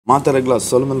ಮಾತಾರೆಗ್ಲ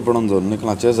ಸೊಲ್ಮೆಲ್ ಪಡೊಂದು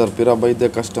ನಿಕ್ಲ chaser ಪಿರಾ Baidya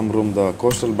custom room the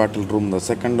coastal battle room the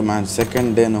second match second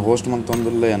ಡೇನ್ host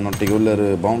ಮಂತೊಂದುಲ್ಲೆ ಎನ್ನೊಟ್ಟಿಗೆ ಉಳ್ಳರು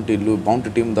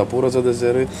bounty team the ಪೂರ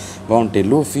ಸದಸ್ಯರು bounty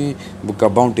Luffy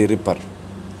book bounty ripper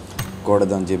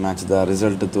ಕೋಡದೊಂಜಿ match the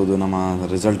result ತೂದು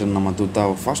ನಮ್ಮ ತೂತ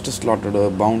first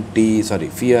slotted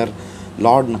fear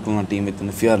lord ನಕ್ಲನ team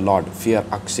ಇತ್ತು fear lord fear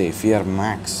Akshay fear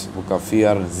Max ಬುಕ್ಕ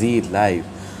fear G live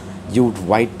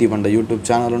white T ಬಂಡ YouTube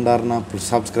channel ಉಂಡಾರನ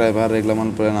subscribe ಆರೆಗ್ಲ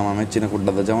ಮನ್ಪುರ ನಮ್ಮ ಮೆಚ್ಚಿನ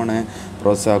ಕುಡ್ಡದ ಜವಣೆ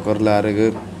ಪ್ರೋತ್ಸಾಹ ಕೊರ್ಲೆ ಆರೆಗ್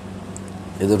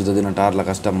ಎದುರ್ದ ದಿನ ಟಾರ್ಲ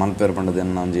ಕಷ್ಟ ಮಲ್ಪೇರು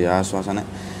ಪಂಡದೇನು ಒಂಜಿ ಆಶ್ವಾಸನೆ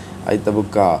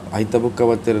ಐತ ಬುಕ್ಕ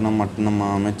ಬತ್ತೇರು ನಮ್ಮ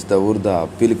ಮೆಚ್ಚಿದ ಊರ್ದ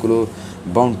ಪಿಲಿಕುಲು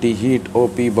bounty heat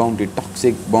OP bounty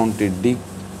toxic bounty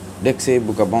ಡೆಕ್ಸೆ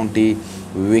ಬುಕ್ಕ ಬೌಂಟಿ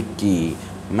ವಿಕ್ಕಿ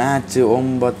ಮ್ಯಾಚ್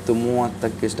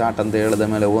 9:30 ಸ್ಟಾರ್ಟ್ ಅಂತ ಹೇಳಿದ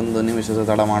ಮೇಲೆ 1 ನಿಮಿಷ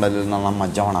ತಡ ಮಾಡಲಿಲ್ಲ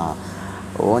ನಮ್ಮ ಜವಣ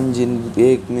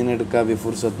एक मिनट का भी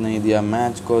फुर्सत नहीं दिया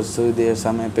मैच को सीधे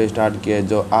समय पे स्टार्ट किया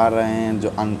जो आ रहे हैं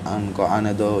उनको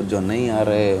आने दो जो नहीं आ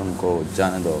रहे उनको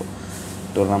जाने दो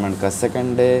टूर्नामेंट का सेकंड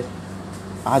डे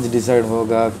आज डिसाइड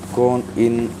होगा कौन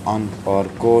इन ऑन और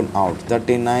कौन आउट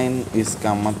 39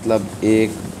 इसका मतलब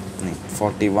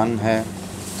 41 है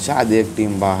शायद एक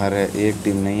टीम बाहर है एक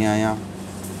टीम नहीं आया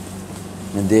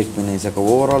मैं देख भी नहीं सका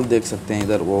ओवरऑल देख सकते हैं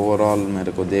इधर ओवरऑल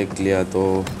मेरे को देख लिया तो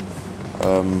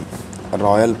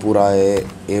रॉयल पूरा है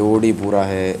AOD पूरा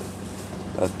है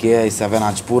KI7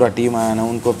 आज पूरा टीम आया ना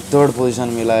उनको थर्ड पोजीशन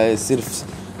मिला है सिर्फ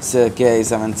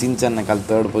KI7 सिंचन ने कल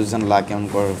थर्ड पोजीशन ला के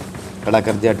उनको खड़ा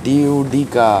कर दिया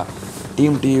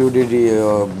टीम TUD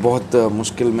बहुत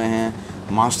मुश्किल में है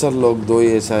मास्टर लोग 2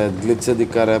 ये शायद ग्लिच से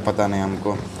दिक्कत है पता नहीं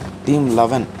हमको टीम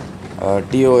 11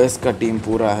 TOS का टीम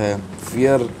पूरा है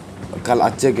फियर कल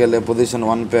अच्छे खेले पोजीशन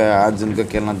 1 पे आज उनका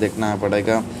खेलना देखना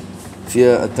पड़ेगा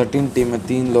 13 टीम में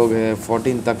 3 लोग हैं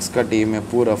 14 तक का टीम है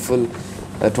पूरा फुल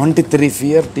 23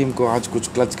 फियर टीम को आज कुछ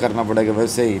क्लच करना पड़ेगा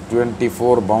वैसे ही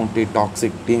 24 bounty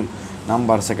toxic team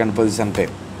number second position पे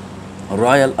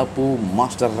रॉयल अपू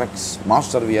master racks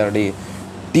master VRD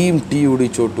team TUD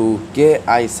चोटू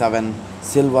KI7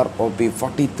 silver OP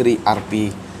 43 RP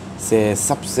से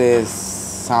सबसे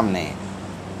सामने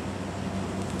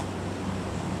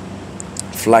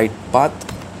फ्लाइट पाथ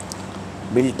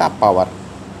बिल्टा पावर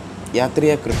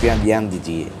यात्रियाँ कृपया ध्यान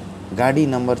दीजिए गाड़ी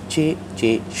नंबर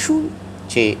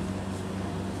 6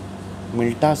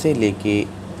 मिल्टा से लेके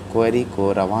क्वेरी को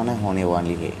रवाना होने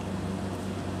वाली है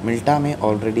मिल्टा में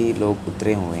ऑलरेडी लोग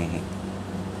उतरे हुए हैं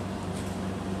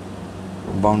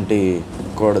बौंटी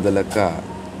कोडद ಲೆಕ್ಕ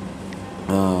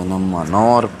ನಮ್ಮ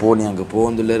ನವರ್ ಪೋನಿಯಾಗ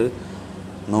ಪೋಂದುಲ್ಲೆರ್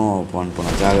ನೋ ಪೋನ್ಪುನ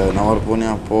ಜಾಗ ನವರ್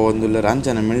ಪೋನಿಯ ಪೋಂದುಲ್ಲೆರ್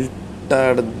ಅಂಚನೆ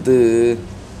ಮಿಲ್ಟಾಡ್ದು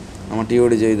ನಮ್ಮ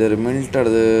TUD ಜೈದರ್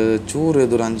ಮಿಲ್ಟಡ್ದು ಚೂರು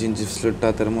ಎದುರು 5 ಇಂಚ್ ಸ್ಲಿಟ್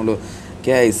ಆತಾರೆ ಮೂಲು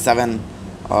KI7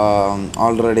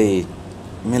 already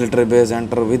military base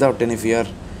enter without any fear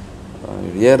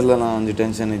ಏರ್ಲ ಒಂಜಿ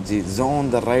ಟೆನ್ಷನ್ ಇಜ್ಜಿ zone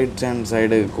the right hand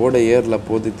side ಕೋಡೆ ಏರ್ಲ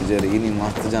ಪೋದಿತ್ತಿಜೇರು ಇನಿ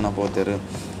ಮಸ್ತ್ ಜನ ಪೋತೇರು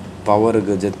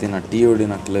ಪವರ್ಗ್ ಜತ್ತಿನ TUD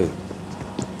ನಕ್ಲು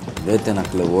ಬೇತೆ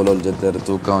ನಕ್ಲು ಓಲೋಲ್ ಜೊತೆರು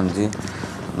ತೂಕ ಒಂಜಿ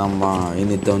ನಮ್ಮ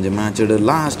ಇನ್ನಿತ್ತ ಒಂಜಿ ಮ್ಯಾಚ್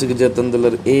ಲಾಸ್ಟ್ಗೆ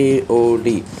ಜತ್ತಂದುಲ್ಲರು AOD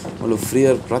ಮೂಲು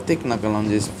ಫ್ರಿಯರ್ ಪ್ರತೀಕ್ ನಕಲ್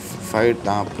ಒಂಜಿ ಫೈಟ್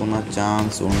ಆಪುನ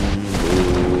ಚಾನ್ಸ್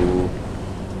ಉಂಡು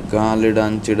ಗಾಲಿಡ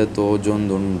ಅಂಚಿಡ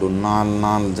ತೋಜೊಂದುಂಡು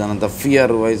 4 ಜನದ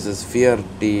ಫಿಯರ್ ವೈಸಸ್ ಫಿಯರ್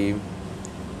ಟೀಮ್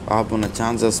ಆಪುನ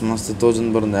ಚಾನ್ಸಸ್ ಮಸ್ತ್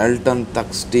ತೋಜೊಂದು ಬರೋದು ಎಲ್ಟನ್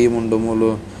ತಕ್ಸ್ ಟೀಮ್ ಉಂಡು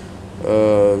ಮೂಲು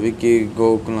ವಿಕಿ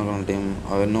ಗೋಕುಲ್ ನಕಲ್ ಟೀಮ್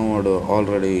ನೋಡು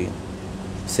already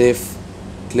safe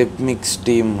clip mix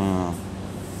team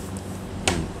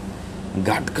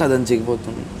ಘಟ್ಕದಂಚಿಗೆ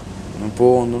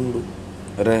ಪೋಂದುಂಡು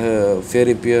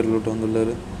fairy pear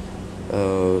ಲುಟೊಂದುಲ್ಲರು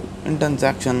intense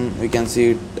action we can see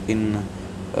it in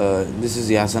this is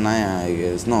Yasanaya I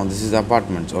guess no this is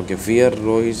apartments okay fear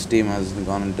Rohit's team has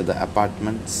gone into the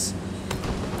apartments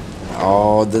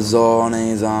the zone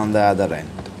is on the other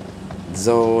end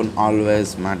zone always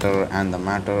matter and the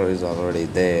matter is already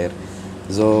there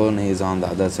zone is on the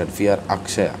other side fear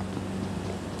Akshaya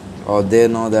they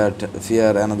know that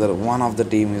fear another one of the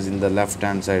team is in the left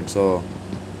hand side so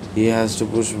he has to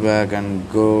push back and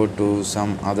go to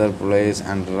some other place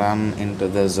and run into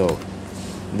the zone.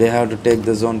 They have to take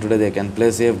the zone today. They can play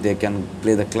safe. They can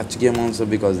play the clutch game also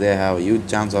because they have a huge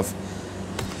chance of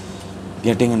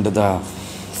getting into the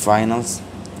finals.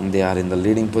 They are in the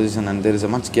leading position and there is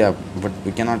a much gap. But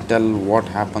we cannot tell what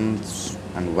happens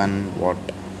and when what.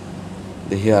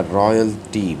 They hear Royal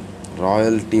team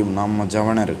ನಮ್ಮ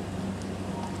ಜವಣರು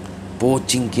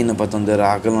ಪೋಚಿಂಕಿನ ಪತ್ತೊಂದೇರು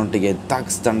ಆಕಲೊಟ್ಟಿಗೆ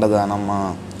ತಕ್ಸ್ ತಂಡದ ನಮ್ಮ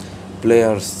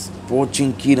players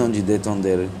ಪೋಚಿಂಕಿನ ಒಂಜಿದೆ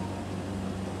ತೊಂದೇರು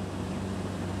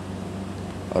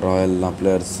ರಾಯಲ್ನ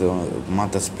players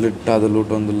ಮತ್ತು split ಆದ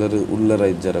ಲೂಟೊಂದುಲ್ಲರು ಉಲ್ಲರ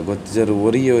ಇಜ್ಜರ ಗೊತ್ತಿಜರು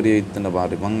ಒರಿಯೆ ಇತ್ತಿನ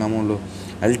ಬಾರಿ ಮಂಗ ಮೂಲು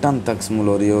Elton ತಕ್ಸ್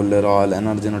ಮೂಲು ಒರಿಯೆ ಉಳ್ಳೆ ರಾಯಲ್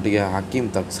ಎನರ್ಜಿನೊಟ್ಟಿಗೆ ಹಕೀಮ್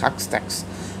ತಕ್ಸ್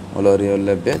ಒಲೋರಿ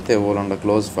ಒಳ್ಳೆ ಬೇತೆ ಓಲಂಡ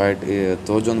ಕ್ಲೋಸ್ ಫೈಟ್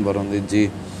ತೋಜೊಂದು ಬರೋದು ಇಜ್ಜಿ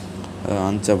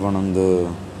ಅಂಚ ಪಣೊಂದು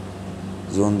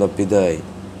ಝೋನ್ದ ಪಿದಾಯ್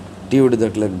ಟೀ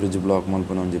ಹಿಡಿದಕ್ಲೆಗ್ ಬ್ರಿಡ್ಜ್ ಬ್ಲಾಕ್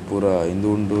ಮಲ್ಪನ ಒಂಜಿ ಪೂರ ಇಂದು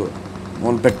ಉಂಡು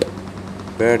ಮೂಲು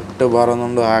ಪೆಟ್ಟು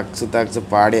ಬರೋದುಂಡು ಹಾಕ್ಸ್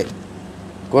ಪಾಡೆ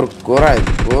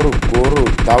ಕೊರಾಯ್ತು ಕೋರು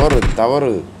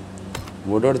ತವರು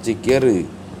ಓಡೋಡ್ಚಿ ಕೇರು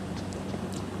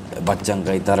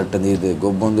ಬಚ್ಚಂಕಾಯಿ ತರಟ್ಟದು ಇದು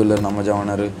ಗೊಬ್ಬೊಂದುಲ್ಲ ನಮ್ಮ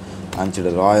ಜವನರು ಅಂಚಿಡ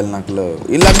ರಾಯಲ್ ನಕ್ಲು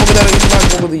ಇಲ್ಲ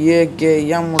ಹೋಗುದು ಏಕೆ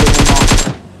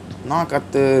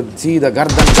ನಾಕತ್ತು ಸೀದಾ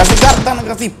ಗರ್ದನ್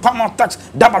ಗಸಿ ತಕ್ಸ್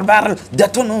ಡಬಲ್ ಬ್ಯಾರಲ್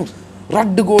ದೆತನು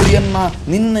ರಡ್ಡು ಗೋಳಿಯನ್ನ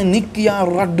ನಿನ್ನ ನಿಕ್ಕಿ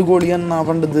ಯಾರು ರಡ್ಡು ಗೋಳಿಯನ್ನ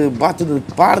ಬಂಡದು ಬಾಚದು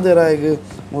ಪಾಡ್ದೆರಾಗ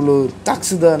ಮೂಲು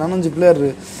ತಕ್ಸಿದ ನನ್ನೊಂಜಿ ಪ್ಲೇಯರ್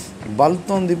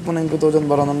ಬಲ್ತೊಂದು ಇಪ್ಪನ ಇಂಕ ತೋಜೊಂದು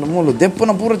ಬರೋದು ಮೂಲು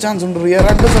ದೆಪ್ಪನ ಪೂರ ಚಾನ್ಸ್ ಉಂಡ್ರು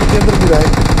ಎರಡು ಸರ್ತಿ ಎದುರ್ತಿದೆ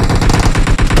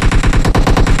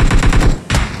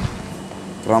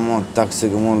ಪ್ರಮೋದ್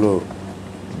ತಕ್ಸಿಗೆ ಮೂಲು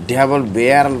ಡಬಲ್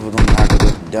ಬ್ಯಾರಲ್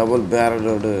ಹಾಕಿದ್ರು ಡಬಲ್ ಬ್ಯಾರಲ್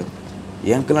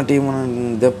ಎಂಕಲ ಟೀಮನ್ನು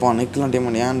ದೆಪ್ಪ ನಿಕ್ಕಲ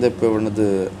ಟೀಮನ್ನು ಏನು ದೆಪ್ಪೆ ಬಂಡದು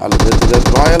ಅಲ್ಲಿ ದೆತ್ತಿದೆ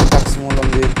ರಾಯಲ್ ತಕ್ಸ್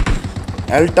ಮೂಲೊಂದು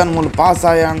ಎಲ್ಟನ್ ಮೂಲು ಪಾಸ್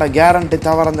ಆಯಾಂಡ ಗ್ಯಾರಂಟಿ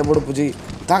ತವರಂದೆ ಬುಡುಪುಜಿ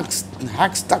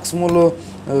ಹ್ಯಾಕ್ಸ್ ತಕ್ಸ್ ಮೂಲು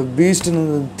ಬೀಸ್ಟ್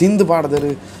ತಿಂದು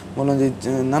ಪಾಡ್ದರು ಮೂಲೊಂಜಿ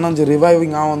ನನ್ನೊಂಜಿ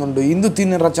ರಿವೈವಿಂಗ್ ಆವೊಂದುಂಡು ಇಂದು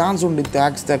ತಿನ್ನರ ಚಾನ್ಸ್ ಉಂಡಿತ್ತು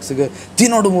ಹ್ಯಾಕ್ಸ್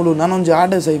ತಿನ್ನೋಡು ಮೂಲು ನನ್ನೊಂಜಿ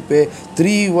ಆಡೆ ಸೈಪೆ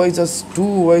 3 vs 2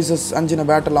 vs ಅಂಚಿನ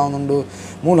ಬ್ಯಾಟಲ್ ಆವೊಂದುಂಡು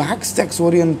ಮೂಲು hacks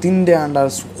Orion ತಿಂಡೆ and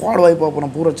squad wipe ಆಪನ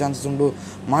ಪೂರ ಚಾನ್ಸಸ್ ಉಂಡು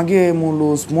ಮಗೆ ಮೂಲು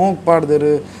ಸ್ಮೋಕ್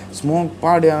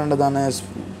ಪಾಡಿ ಆಂಡದಾನೆ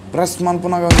ಪ್ರೆಸ್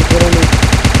ಮಲ್ಪನಾಗ ಒಂದು ಕೆರಳಿ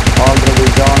ಆಲ್ರೆಡಿ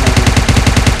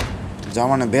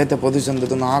ಜವಾನೆ ಬೇತೆ ಪೊಸಿಷನ್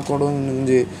ತಂದು ಹಾಕೊಡು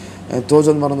ಒಂಜಿ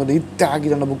ತೋಜೊಂದು ಬರೋದು ಇತ್ತೆ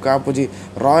ಹಾಕಿದಂಡ ಬುಕ್ ಆಪುಜಿ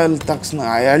ರಾಯಲ್ ತಕ್ಸ್ನ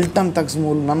ಎಲ್ಟನ್ ತಕ್ಸ್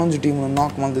ಮೂಲ ನನ್ನೊಂಜಿ ಟೀಮ್ನ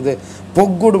ನಾಕ್ ಮಾಡ್ತಿದ್ದೆ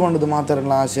ಪೊಗ್ಗುಡು ಬಂಡದು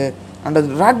ಮಾತಾಡಲ್ಲ ಆಸೆ ಅಂಡ್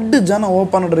ರಡ್ಡು ಜನ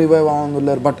open revive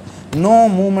ಆವೊಂದುಲ್ಲೇರು but no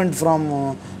moment from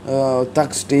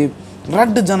ತಕ್ಸ್ team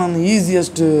ರಡ್ಡು ಜನ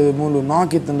ಈಸಿಯೆಸ್ಟ್ ಮೂಲು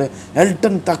ನಾಕಿತ್ತಂಡೆ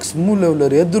ಎಲ್ಟನ್ ತಕ್ಸ್ ಮೂಲೆ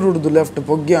ಉಳ್ಳೇರು ಎದುರುಡ್ದು ಲೆಫ್ಟ್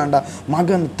ಪೊಗ್ಗೆ ಅಂಡ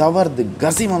ಮಗನ್ ತವರ್ದು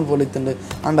ಗಸಿ ಮಲ್ಪೊಲಿತ್ತಂಡೆ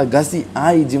ಅಂಡ ಗಸಿ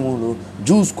ಆಯ್ಜಿ ಮೂಲು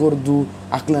ಜ್ಯೂಸ್ ಕೊರ್ದು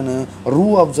ಅಕ್ಲೆನ ರೂ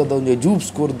ಅಬ್ಸದ ಒಂಜಿ ಜ್ಯೂಸ್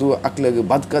ಕೊರ್ದು ಅಕ್ಲೆಗೆ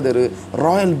ಬದುಕದೇರು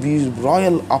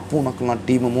ರಾಯಲ್ ಅಪ್ಪು ನಕ್ಲನ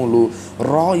ಟೀಮ್ ಮೂಲು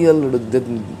ರಾಯಲ್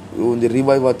ಒಂಜಿ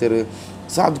ರಿವೈವ್ ಆತೇರು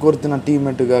ಸಾದ್ ಕೊರ್ತಿನ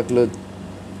ಟೀಮ್ಮೇಟ್ಗೆ ಅಕ್ಲು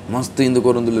ಮಸ್ತ್ ಇಂದು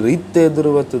ಕೊರೊಂದುಲ್ಲೆರ್ ಇತ್ತೆ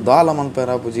ಎದುರು ಬತ್ತು ದಾಲ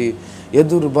ಮನ್ಪೇರ ಆಪುಜಿ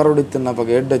ಎದುರು ಬರೋಡಿತ್ತನ್ನ ಪಗ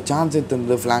ಎಡ್ಡೆ ಚಾನ್ಸ್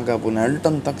ಇತ್ತಂದ್ರೆ ಫ್ಲಾಂಕ್ ಆಪುನ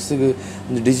ಎಲ್ಟನ್ ತಕ್ಸಿಗೆ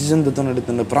ಒಂದು ಡಿಸಿಷನ್ ದತ್ತು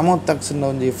ನಡೀತಂದ್ರೆ ಪ್ರಮೋದ್ ತಕ್ಸಿನ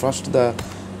ಒಂಜಿ ಫಸ್ಟ್ದ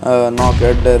ನಾಕ್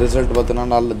ಎಡ್ಡೆ ರಿಸಲ್ಟ್ ಬತ್ತನ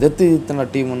ಅಲ್ಲಿ ದೆತ್ತಿ ಇತ್ತನ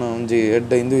ಟೀಮನ್ನು ಒಂಜಿ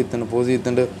ಎಡ್ಡೆ ಇಂದು ಇತ್ತನ ಪೋಸಿ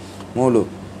ಇತ್ತಂಡು ಮೂಲು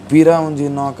ಪೀರಾ ಒಂಜಿ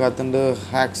ನಾಕ್ ಆತಂಡು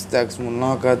ಹ್ಯಾಕ್ಸ್ ತಕ್ಸ್ ಮೂಲು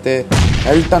ನಾಕ್ ಆತೆ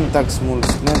ಎಲ್ಟನ್ ತಕ್ಸ್ ಮೂಲು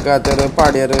ಸ್ನೇಕ್ ಆತೇರು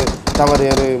ಪಾಡ್ಯರು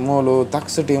ತವರ್ಯರು ಮೂಲು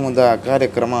ತಕ್ಸ್ ಟೀಮದ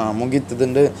ಕಾರ್ಯಕ್ರಮ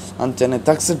ಮುಗೀತದಂಡು ಅಂಚನೆ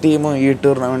ತಕ್ಸ್ ಟೀಮು ಈ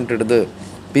ಟೂರ್ನಮೆಂಟ್ ಹಿಡ್ದು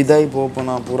ಪಿದಾಯಿ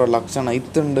ಪೋಪನ ಪೂರ ಲಕ್ಷಣ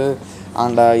ಇತ್ತುಂಡು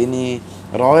ಆಂಡ ಇನಿ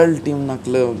ರಾಯಲ್ ಟೀಮ್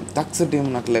ನಕ್ಲು ತಕ್ಸ್ ಟೀಮ್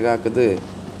ನಕ್ಲೆಗೆ ಹಾಕದು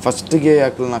ಫಸ್ಟಿಗೆ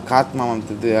ಅಕ್ಲನ್ನ ಖಾತ್ಮ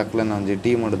ಅಂತಿದ್ದು ಅಕ್ಲನ್ನ ಒಂಜಿ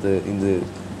ಟೀಮ್ ಹಿಡ್ದು ಇಂದು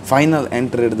ಫೈನಲ್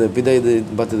ಎಂಟ್ರಿ ಹಿಡ್ದು ಪಿದಾಯ್ದು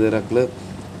ಬತ್ತಿದ್ರು ಅಕ್ಲು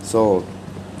so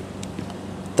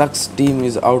ತಕ್ಸ್ team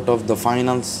is out of the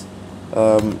finals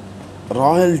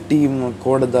royal team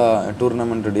ಕೋಡದ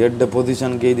tournament ಎಡ್ಡೆ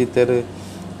ಪೊಸಿಷನ್ಗೆ ಇದ್ದಿತ್ತೇರು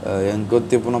ಹೆಂಗೆ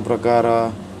ಗೊತ್ತಿಪ್ಪನ ಪ್ರಕಾರ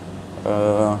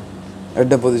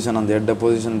ಎಡ್ಡೆ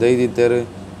ಪೊಸಿಷನ್ ದೈದಿತ್ತೇರು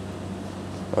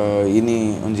ಇನಿ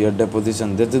ಒಂಜಿ ಎಡ್ಡೆ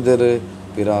ಪೊಸಿಷನ್ ದೆತ್ತಿದ್ದೇರು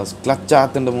ಪಿರಾ ಕ್ಲಚ್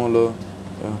ಆತಂಡ ಮೂಲು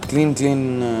ಕ್ಲೀನ್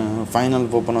ಫೈನಲ್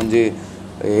ಪೋಪನ ಒಂಜಿ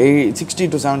 60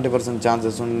 to 70%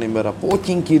 ಚಾನ್ಸಸ್ ಉಂಡು ನಿಂಬರ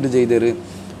ಪೋಕಿಂಗ್ ಕೀಡು ಜೈದೇರು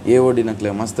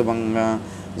ಓಡಿನಕ್ಲೆ ಮಸ್ತ್ ಬಂಗ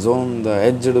ಝೋನ್ದ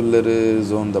ಎಡ್ಜ್ಡುಲ್ಲೆರು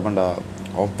ಝೋನ್ದ ಬಂಡ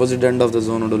opposite end of the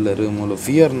zone ಉಡುಲ್ಲೆರು ಮೂಲು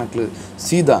ಫಿಯರ್ ನಕ್ಲು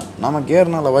ಸೀದಾ ನಮಗೆ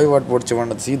ಏರ್ನಲ್ಲ ವೈವಾಟ್ ಪೊಡ್ಚೆ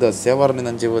ಬಂಡ ಸೀದಾ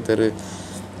ಸೆವರ್ನಿಂದ ಅಂಚೆ ಹೋಗ್ತಾರೆ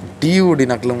ಟೀ ಉಡಿ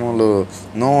ನಕ್ಲು ಮೂಲು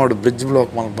ನೋಡು ಬ್ರಿಡ್ಜ್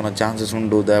ಬ್ಲಾಕ್ ಮಲ್ಪನ ಚಾನ್ಸಸ್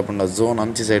ಉಂಡು ದಯಪಂಡ ಝೋನ್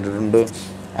ಅಂಚಿ ಸೈಡ್ ಉಂಡು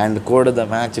ಆ್ಯಂಡ್ ಕೋಡದ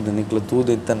ಮ್ಯಾಚ್ ನಿಕ್ಲು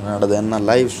ತೂದಿತ್ತನ ನಡದ ಎನ್ನ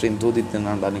ಲೈವ್ ಸ್ಟ್ರೀಮ್ ತೂದಿತ್ತನ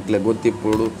ನಡ ನಿಕ್ಲೆ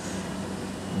ಗೊತ್ತಿಪ್ಪುಡು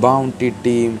ಬೌಂಟಿ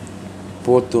ಟೀಮ್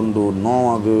ಪೋತುಂಡು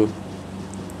ನೋವಾಗು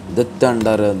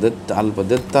ದೆತ್ತಂಡರ ಅಲ್ಪ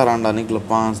ದೆತ್ತಾರಂಡ ನಿಕ್ಲು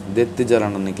ಪಾಸ್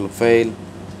ದೆತ್ತಿಜರಂಡ ನಿಕ್ಲು ಫೈಲ್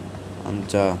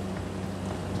ಅಂಚ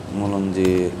ಮೂಲೊಂಜಿ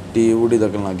ಟೀ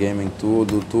ಉಡಿದಕಲ್ನ ಗೇಮಿಂಗ್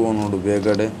ತೂವ ನೋಡು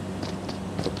ಬೇಗಡೆ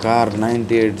ಕಾರ್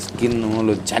 98 ಸ್ಕಿನ್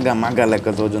ಮೂಲು ಚಗ ಮಗ ಲೆಕ್ಕ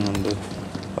ತೋಜೊಂದುಂಡು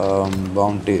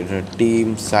ಬೌಂಟಿ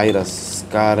ಟೀಮ್ ಸೈರಸ್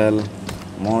ಕಾರೆಲ್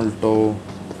ಮೋಲ್ಟೋ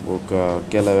ಬೊಕ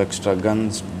ಕೆಲವು ಎಕ್ಸ್ಟ್ರಾ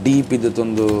ಗನ್ಸ್ ಡೀಪ್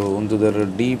ಇದ್ದೊಂದು ಒಂದುದರ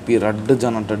ಡಿಪಿ ರಡ್ಡು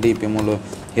ಜನ ಡಿಪಿ ಮೂಲು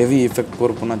ಹೆವಿ ಇಫೆಕ್ಟ್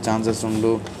ಕೊರ್ಪುನ ಚಾನ್ಸಸ್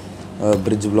ಉಂಡು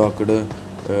bridge blocked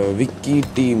Vicky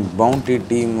team bounty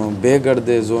team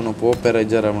ಬೇಗಡ್ದೆ zone ಪೋಪೆರ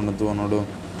ಇಜ್ಜರ ಬಂದು ನೋಡು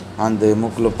ಅಂದೆ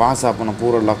ಮುಕ್ಲು ಪಾಸ್ ಆಪನ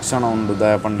ಪೂರ ಲಕ್ಷಣ ಉಂಡು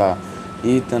ದಯಪಂಡ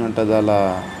ಈತನಟದಲ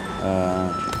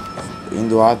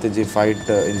ಇಂದು ಆತಿಜಿ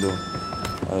ಫೈಟ್ ಇಂದು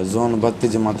ಝೋನ್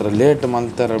ಬತ್ತಿಜಿ ಮಾತ್ರ ಲೇಟ್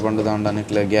ಮಲ್ತರ ಬಂಡು ದಾಂಡ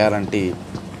ನಿಕ್ಲೆ ಗ್ಯಾರಂಟಿ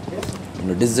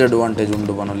ಡಿಸ್ಅಡ್ವಾಂಟೇಜ್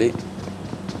ಉಂಡು ಬನಲಿ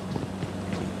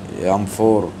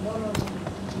M4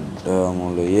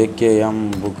 ಮೂಲು AKM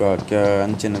ಬುಕ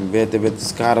ಅಂಚಿನ ಬೇತೆ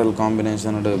ಸ್ಕಾರಲ್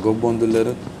ಕಾಂಬಿನೇಷನ್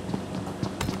ಗೊಬ್ಬೊಂದುಲ್ಲೆರು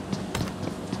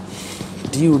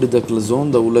ಟೀ ಹಿಡಿದಕ್ಲ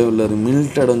ಝೋನ್ದ ಉಲೈ ಉಲ್ಲರು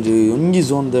ಮಿಲ್ಟೆಡ್ ಒಂಜಿ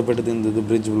ಝೋನ್ ದೆಪೆಟ್ಟು ತಿಂದದ್ದು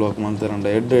ಬ್ರಿಡ್ಜ್ ಬ್ಲಾಕ್ ಮಾಡ್ತಾರಂಡ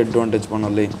ಎಡ್ಡೆ ಅಡ್ವಾಂಟೇಜ್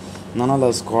ಪಣ್ಣಲ್ಲಿ ನನಲ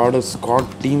squad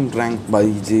team rank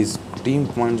ಬೈಜಿ team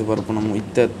points ಬರ್ಪುನ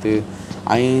ಇತ್ತೆತ್ತು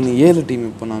ಐನು ಟೀಮ್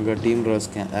ಇಪ್ಪನಾಗ ಟೀಮ್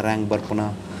ರ್ಯಾಂಕ್ ಬರ್ಪುನ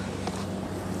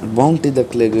ಬೌಂಟಿ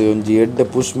ದಕ್ಲೆಗ್ ಒಂಜಿ ಎಡ್ಡೆ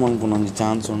ಪುಷ್ ಮನ್ಪುನ ಒಂಜಿ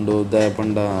ಚಾನ್ಸ್ ಉಂಡು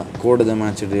ದಯಪಂಡ ಕೋಡದ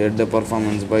ಮ್ಯಾಚ್ ಇಡು ಎಡ್ಡೆ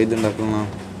ಪರ್ಫಾರ್ಮೆನ್ಸ್ ಬೈದಿಂಡಕ್ಲನ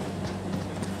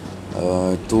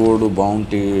ತೋಡು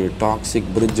ಬೌಂಟಿ ಟಾಕ್ಸಿಕ್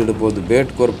ಬ್ರಿಡ್ಜ್ ಇಡ್ಬೋದು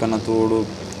ಬೇಟ್ ಕೊರ್ಪೆನ ತೋಡು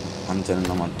ಅಂಚನೆ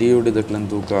ನಮ್ಮ ಟೀ ಹಿಡಿದಕ್ಲೆನ್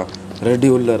ತೂಕ ರೆಡಿ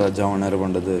ಉಲ್ಲರ ಜವಣೆರ್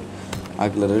ಬಂಡದು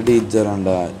ಆಕ್ಲ ರೆಡಿ ಇಜ್ಜರಂಡ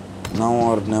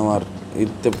ನೆವರ್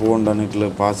ಇತ್ತೆ ಪೋಂಡ ನಿಕ್ಲು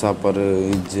ಪಾಸ್ ಆಪರ್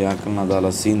ಇಜ್ಜಿ ಆಕಲ್ನದಾಲ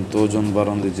ಸೀನ್ ತೋಜೊಂದು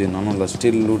ಬರೋಂದಿಜ್ಜಿ ನನ್ನಲ್ಲ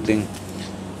ಸ್ಟಿಲ್ ಲೂಟಿಂಗ್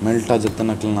ಮೆಲ್ಟಾ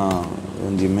ಜತ್ತನಕ್ಲನ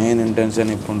ಒಂಜಿ ಮೇನ್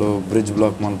ಇಂಟೆನ್ಷನ್ ಇಪ್ಪುಂಡು ಬ್ರಿಡ್ಜ್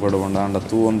ಬ್ಲಾಕ್ ಮಲ್ಪಡು ಬಂಡ ಅಂಡ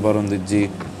ತೂವೊಂದು ಬರೋಂದಿಜ್ಜಿ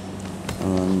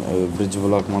ಬ್ರಿಡ್ಜ್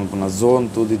ಬ್ಲಾಕ್ ಮಲ್ಪುನ ಝೋನ್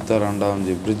ತೂದಿತ್ತಾರಂಡ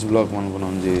ಒಂಜಿ ಬ್ರಿಡ್ಜ್ ಬ್ಲಾಕ್ ಮಲ್ಪುನ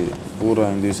ಒಂಜಿ ಪೂರ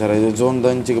ಒಂಜಿ ಸರ ಇದು ಝೋನ್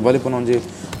ದಂಚಿಗೆ ಬಲಿಪುನ ಒಂಜಿ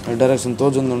ಡೈರೆಕ್ಷನ್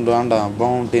ತೋಜೊಂದುಂಡು ಆಂಡ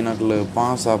ಬೌಂಟಿ ನಕ್ಲು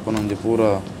ಪಾಸ್ ಆಪುನ ಒಂಜಿ ಪೂರ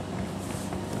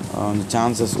ಒಂದು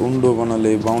ಚಾನ್ಸಸ್ ಉಂಡು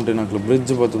ಕೊನಲ್ಲಿ ಬೌಂಟಿ ನಕ್ಲು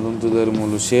ಬ್ರಿಡ್ಜ್ ಬತ್ತದ ಉಂತುದರ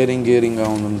ಮೂಲು ಶೇರಿಂಗ್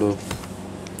ಆವೊಂದುಂಡು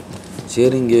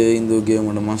ಶೇರಿಂಗ್ ಇಂದು ಗೇಮ್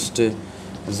ಉಂಡು ಮಸ್ಟ್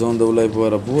ಝೋನ್ದ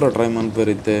ಉಲೈಪುವರ ಪೂರ ಟ್ರೈ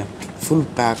ಮನ್ಪೇರಿತ್ತೆ ಫುಲ್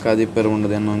ಪ್ಯಾಕ್ ಆದಿಪ್ಪೆರ್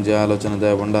ಉಂಡದು ಎನ್ನೊಂಜಿ ಆಲೋಚನೆ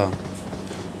ದಯಪಂಡ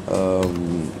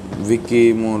ವಿಕ್ಕಿ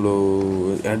ಮೂಲು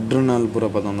ಎಡ್ರನಲ್ ಪೂರ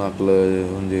ಪತ್ತೊಂದು ಆಕ್ಲು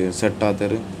ಒಂಜಿ ಸೆಟ್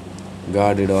ಆತೇರು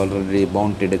ಗಾಡಿಡ್ ಆಲ್ರೆಡಿ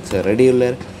ಬೌಂಟಿ ಡೆಕ್ಸ್ ರೆಡಿ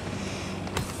ಉಲ್ಲೇರು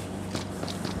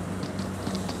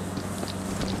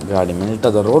ಗಾಡಿ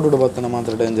ಮಿಲ್ಟದ ರೋಡ್ ಬತ್ತನ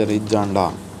ಮಾತ್ರ ಡೇಂಜರ್ ಇಜ್ಜಾಂಡ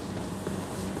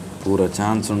ಪೂರ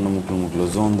ಚಾನ್ಸ್ ಉಂಡು ಮುಕ್ಳು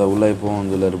ಝೋನ್ದ ಉಲೈ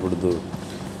ಪೋಂದುಲೆರ್ ಬಿಡ್ದು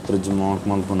ಬ್ರಿಡ್ಜ್ ಮಾಕ್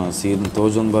ಮಲ್ಪುನ ಸೀನ್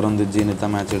ತೋಜೊಂದು ಬರೋಂದಿಜ್ಜಿ ನಿತ್ತ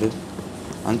ಮ್ಯಾಚ್ ಇಡು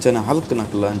ಅಂಚನೆ ಹಲ್ಕ್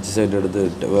ನಕ್ಲ ಅಂಚಿ ಸೈಡ್ ಹಿಡ್ದು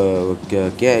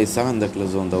KI7 ದಕ್ಲ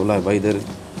ಝೋನ್ದ ಉಲೈ ಬೈದರ್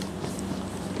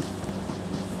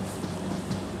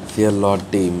PLR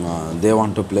team they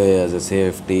want to play as a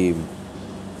safe team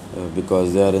because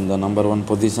they are in the number 1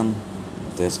 position.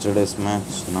 Yesterday's match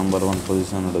number 1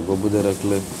 position do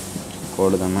ಗೊಬ್ಬುದೆರಕ್ಲು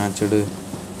ಕೋಡದ match ಇಡು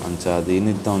ಅಂಚ ಅದು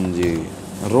ಇನ್ನಿತ್ತ ಒಂಜಿ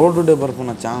ರೋಡ್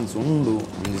ಬರ್ಪುನ ಚಾನ್ಸ್ ಉಂಡು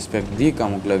ಒಂಜಿ ಸ್ಪೆಕ್ಟ್ ದೀಕ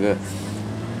ಮುಕ್ಲೆಗ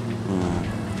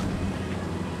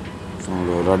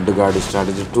ರಡ್ ಗಾಡಿ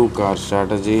strategy 2 car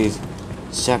strategy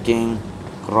checking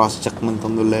cross check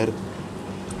ಮಂತೊಂದುಲ್ಲೇರ್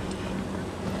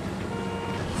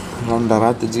ರಂಡ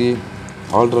ರಾತ್ಜಿ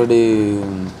already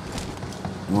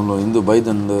ಮೂಲು ಇಂದು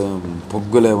ಬೈದಂದು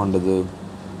ಪೊಗ್ಗುಲೆ ಬಂಡದು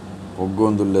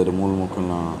ಒಗ್ಗೊಂದುಲ್ಲೇರು ಮೂಲ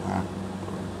ಮುಕ್ಕಲ್ನ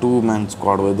 2 ಮ್ಯಾನ್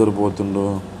ಸ್ಕ್ವಾಡ್ ಎದುರು పోతుండు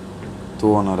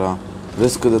ತೂವನರ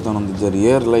ರಿಸ್ಕ್ ದತ್ತನೊಂದಿದ್ದಾರೆ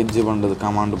ಏರ್ ಲೈಟ್ಜಿ ಬಂಡದು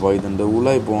ಕಮಾಂಡ್ ಬಾಯ್ದಂಡು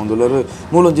ಉಲೈ ಪೋಂದುಲರು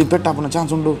ಮೂಲೊಂಜಿ ಪೆಟ್ಟಾಪನ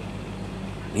ಚಾನ್ಸ್ ಉಂಡು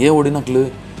ಏ ಒಡಿನಕ್ಲು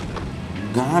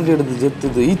ಗಾಡಿ ಹಿಡಿದು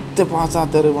ಜೆತ್ತದು ಇತ್ತೆ ಪಾಸ್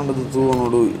ಆತೇರು ಬಂಡದು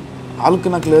ತೂವನೋಡು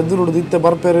ಅಲ್ಕನಕ್ಲು ಎದುರು ಹಿಡಿದು ಇತ್ತೆ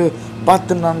ಬರ್ಪೇರು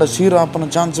ಬತ್ತಿನ ಅಂಡ ಶೀರ ಆಪನ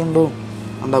ಚಾನ್ಸ್ ಉಂಡು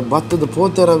ಅಂಡ ಬತ್ತದ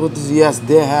Pothera ಗೊತ್ತಿಸಿ S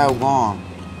they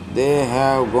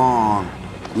have gone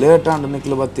late and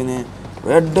ನಿಕ್ಲು ಬತ್ತೀನಿ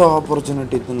ಎಡ್ಡ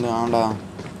opportunity ಇತ್ತು and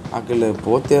ಅಕ್ಲೆ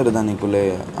ಪೋತೇರು ದನಿಕುಲೆ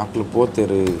ಅಕ್ಲು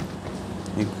ಪೋತೇರು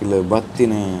ಇಕ್ಲೆ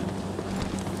ಬತ್ತಿನೇ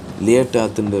late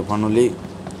ಆತುಂಡು ಪನುಲಿ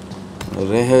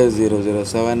ರೆಹೆ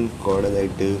 007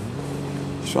 ಕೋಡದೈಟ್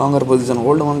stronger position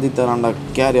hold ಮಂದಿತ್ತಾರೆ and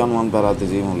carry on ಮನ್ಪೇರ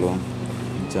ಆತಿಜಿ ಮೂಲು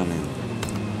ಚೆನ್ನಾಗಿ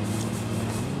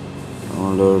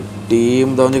ಮೂಲು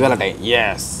ಟೀಮ್ದ ಒಂಜಿ ಗಲಾಟೆ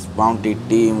ಎಸ್ ಬೌಂಟಿ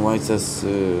ಟೀಮ್ ವಾಯ್ಸಸ್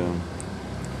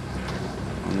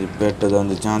ಒಂಜಿ ಪೆಟ್ಟದ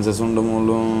ಒಂಜಿ ಚಾನ್ಸಸ್ ಉಂಡು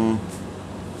ಮೂಲು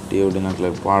ಟಿ ಹೊಡಿನಕ್ಲೆ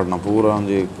ಪಾಡ್ನ ಪೂರ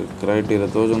ಒಂಜಿ ಕ್ರೈಟೀರಿಯಾ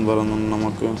ತೋಜೊಂದು ಬರೋದು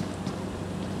ನಮಕ್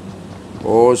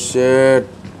ಓ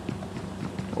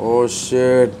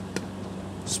ಶೇಟ್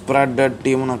ಸ್ಪ್ರೆಡ್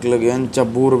ಟೀಮ್ ನಕ್ಲಿಗೆ ಎಂಚ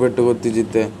ಬೂರು ಬೆಟ್ಟು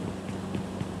ಗೊತ್ತಿಜಿತ್ತೆ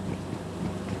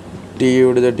T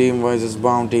ಹೊಡಿದ team voices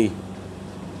bounty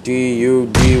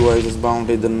TUG voices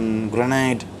bounty the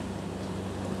grenade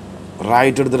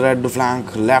right at the red flank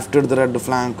left at the red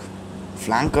flank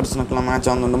flankers nakla match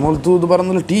on the mul tu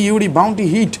barandul TUD bounty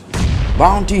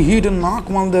heat and knock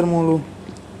mal der mulu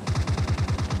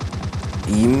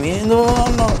imeno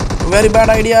very bad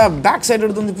idea backside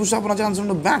idundi push up na chance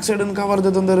undu backside and cover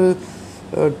the under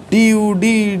TUD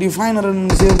definer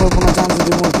and save parpuna chance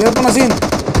idi mulu kerpuna scene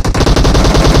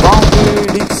bounty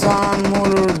Dixon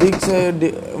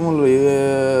mulu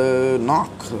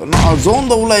knock zone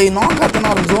the ulai knock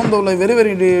atana zone the ulai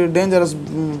very dangerous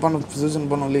position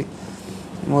panoli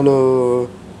mulu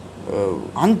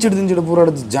ಅಂಚಿಡ್ದಿಂಚಿಡು ಪೂರ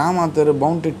jam ಆತಾರೆ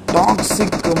bounty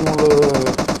toxic ಮೂಲು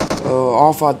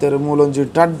of ಆತಾರೆ ಮೂಲೊಂಜಿ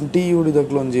T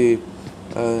ಹುಡಿದಕ್ಲೊಂಜಿ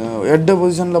ಎಡ್ಡ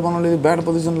ಪೊಸಿಷನ್ಲ ಬನ್ನೊಲಿ ಬ್ಯಾಡ್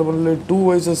ಪೊಸಿಷನ್ಲ ಬನ್ನೊಲಿ 2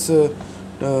 ವೈಸಸ್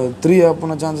 3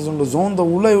 ಆಪುನ chances ಉಂಡು ಝೋನ್ದ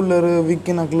ಉಳ್ಳರು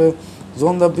ವಿಕ್ಕಿನಕ್ಲು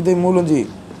ಝೋನ್ದ ಪಿದೆ ಮೂಲೊಂಜಿ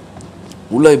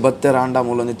ಉಳ್ಳೈ ಬತ್ತೆರ ಅಂಡ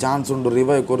ಮೂಲೊಂಜಿ chance ಉಂಡು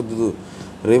revive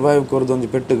ಕೊರ್ದು ಒಂಜಿ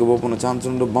ಪೆಟ್ಟಿಗೆ ಬೋಪುನ chance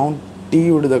ಉಂಡು bounty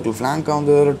ಹುಡಿದಕ್ಲು Planck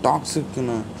ಆವಂದು toxic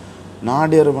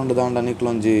ನಾಡಿಯರು ಬಂಡದ ಅಂಡ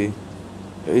ನಿಕ್ಲೊಂಜಿ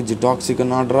ಇಜ್ಜಿ ಟಾಕ್ಸಿಕ್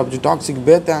ನಾಡ್ರ ಟಾಕ್ಸಿಕ್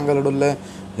ಬೇತೆ ಆಂಗಲಡುಲ್ಲೆ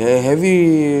ಹೆವಿ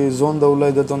ಝೋನ್ದ ಉಲ್ಲ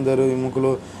ಇದ ತೊಂದರು ಈ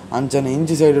ಮುಕ್ಕಲು ಅಂಚನೆ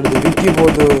ಇಂಚಿ ಸೈಡ್ ಹಿಡಿದು ವಿಕ್ಕಿ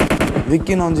ಬೋದು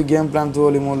ವಿಕ್ಕಿನ ಒಂಜಿ ಗೇಮ್ ಪ್ಲಾನ್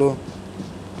ತೂವೊಲಿ ಮೂಲು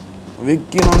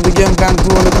ವಿಕ್ಕಿನ ಒಂದು ಗೇಮ್ ಪ್ಲಾನ್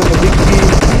ತೂವೊಲಿ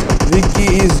ವಿಕ್ಕಿ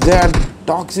ಈಸ್ ದ್ಯಾಟ್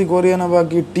ಟಾಕ್ಸಿಕ್ ಒರಿಯನ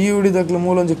ಬಾಕಿ ಟಿ ಹಿಡಿದಕ್ಲು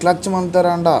ಮೂಲೊಂಜಿ ಕ್ಲಚ್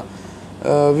ಮಲ್ತಾರೆ ಅಂಡ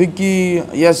ವಿಕ್ಕಿ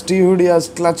ಎಸ್ ಟಿ ಹುಡಿ has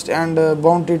clutched and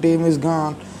bounty team is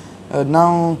gone.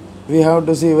 Now we have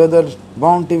to see whether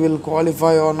bounty will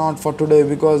qualify or not for today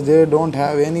because they don't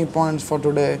have any points for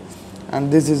today and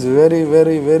this is very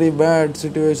very very bad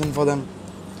situation for them.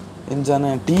 ಇಂಚನೆ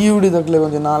T ಹಿಡಿದಕ್ಲೆ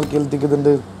ಒಂಜಿ 4 kill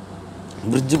ತಿಕ್ಕದಂಡು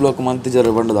bridge block ಮಂತಿಜರ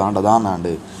ಬಂಡದ and ದಾನ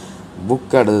and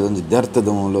book ಆಡದ ಒಂಜಿ ದೆರ್ತದ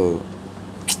ಮೂಲು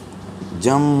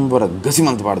ಜಂಬರ ಗಸಿ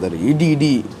month ಪಾಡ್ದಾರೆ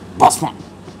ಇಡೀ ಭಸ್ಮ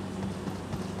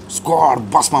squad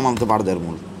ಭಸ್ಮ month ಪಾಡ್ದಾರೆ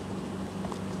ಮೂಲು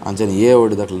ಅಂಚನೆ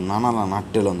ಹೊಡಿದಕ್ಲು ನನಲ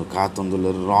ನಟ್ಟೆಲ ಒಂದು ಕಾತೊಂದುಲ್ಲ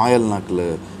ರಾಯಲ್ ನಕ್ಲು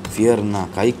ಫಿಯರ್ನ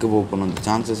ಕೈಕ್ ಬೋಪನೊಂದು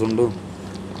ಚಾನ್ಸಸ್ ಉಂಡು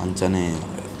ಅಂಚನೆ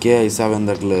KI7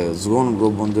 ದಕ್ಲು ಝೋನ್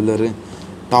ಗೊಬ್ಬೊಂದುಲ್ಲರು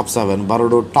ಟಾಪ್ 7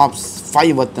 ಬರೋಡು ಟಾಪ್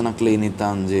 5 ಬತ್ತನಕ್ಲು ಏನಿತ್ತ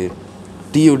ಅಂಜಿ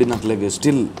ಟಿ ಹುಡಿ ನಕ್ಲೆಗೆ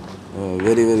still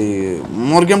very very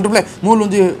more game to play ಮೂಲು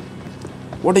ಒಂಜಿ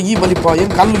ಒಟ ಈ ಬಲಿಪ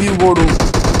ಏನು ಕಲ್ಲು ವ್ಯೂ ಬೋರ್ಡು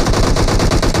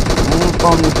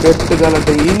ಒಂದು ಪೆಟ್ಟು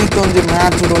ಗಲಾಟೆ ಇನ್ನಿತ್ತ ಒಂಜಿ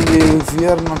ಮ್ಯಾಚ್ ಒಂಜಿ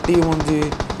ಫಿಯರ್ನ ಟೀಮ್ ಒಂಜಿ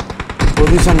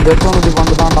ಪೊಸಿಷನ್ ಬೆಟ್ಟೊಂದು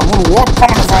ಬಂದು ದಾಂಡ ಮೂಲು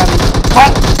ಓಪನ್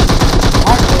ಫೈರ್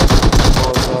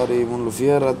ಸಾರಿ ಮೂಲು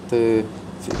ಫಿಯರ್ ಹತ್ತು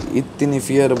ಇತ್ತಿನಿ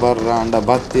ಫಿಯರ್ ಬರ್ರ ಅಂಡ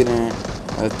ಬತ್ತಿನ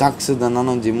ತಕ್ಸದ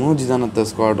ನನೊಂಜಿ ಮೂಜಿದನತ್ತ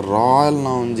ಸ್ಕ್ವಾಡ್ ರಾಯಲ್ನ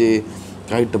ಒಂಜಿ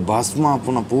ಕೈಟ್ ಭಸ್ಮ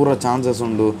ಪುನಃ ಪೂರ ಚಾನ್ಸಸ್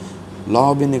ಉಂಡು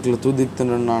ಲಾಬಿ ನಿಕ್ಲು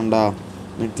ತೂದಿತ್ತಿನ ಅಂಡ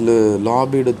ನಿಕ್ಲು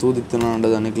ಲಾಬಿಡ್ ತೂದಿತ್ತಿನ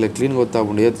ಅಂಡದ ನಿಕ್ಲೆ ಕ್ಲೀನ್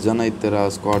ಗೊತ್ತಾಗ್ಬಿಡು ಏತ್ ಜನ ಇತ್ತರ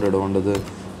ಸ್ಕ್ವಾಡ್ ಹೊಂಡದು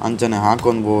ಅಂಚನೆ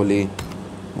ಹಾಕೊಂಡು ಬೋಲಿ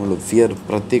ಮೂಲು fear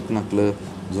Prateek ನಕ್ಲು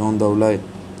zone ದೌಲೈ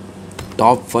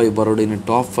top 5 ಬರೋಡಿ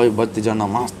top 5 ಬತ್ತಿ ಜನ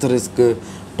ಮಸ್ತ್ ರಿಸ್ಕ್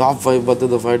ಟಾಪ್ 5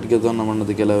 ಬತ್ತದ ಫೈಟ್ಗೆ ತೊಂದ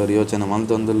ಮಣ್ಣದು ಕೆಲವರು ಯೋಚನೆ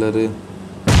ಮಂತೊಂದುಲ್ಲರು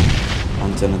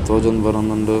ಅಂಚನೆ ತೋಜೊಂದು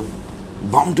ಬರೋಂದುಂಡು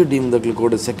ಬೌಂಟಿ ಟೀಮ್ ದಕ್ಲು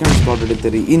ಕೂಡ ಸೆಕೆಂಡ್ ಸ್ಪಾಟ್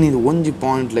ಹಿಡಿತಾರೆ ಇನ್ನಿದು ಒಂಜಿ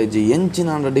ಪಾಯಿಂಟ್ ಲೈಜಿ ಎಂಚಿನ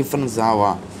ಡಿಫ್ರೆನ್ಸ್ ಆವ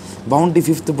ಬೌಂಟಿ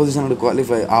 5th ಪೊಸಿಷನ್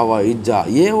ಕ್ವಾಲಿಫೈ ಆವ ಇಜ್ಜ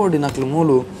ಓಡಿ ನಕ್ಲು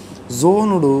ಮೂಲು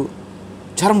ಝೋನುಡು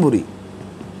ಚರಂಬುರಿ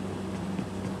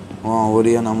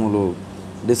ಒರಿಯನ ಮೂಲು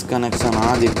ಡಿಸ್ಕನೆಕ್ಷನ್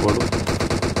ಆದಿಪ್ಪಡು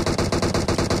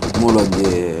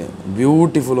ಮೂಲೊಂಜಿ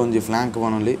ಬ್ಯೂಟಿಫುಲ್ ಒಂಜಿ ಫ್ಲ್ಯಾಂಕ್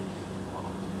ಬನಲ್ಲಿ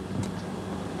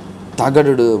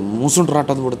ತಗಡು ಮುಸುಂಟ್ರು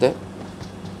ಆಟದ್ ಬಿಡುತ್ತೆ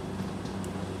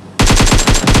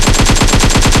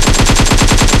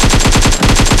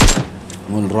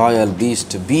ಮೂಲು ರಾಯಲ್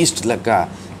ಬೀಸ್ಟ್ ಲೆಕ್ಕ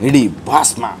ಇಡೀ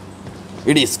ಭಸ್ಮ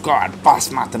ಇಡೀ ಸ್ಕ್ವಾಡ್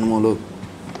ಭಸ್ಮ ಆತನ ಮೂಲು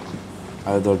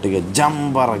ಅದೊಟ್ಟಿಗೆ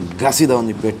ಜಂಬರ ಗಸಿದ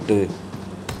ಒಂದು ಪೆಟ್ಟು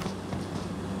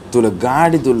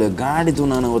ಗಾಡಿ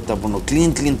ನಾನು ಗೊತ್ತಪ್ಪು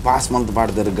ಕ್ಲೀನ್ ಪಾಸ್ ಮಲ್ತು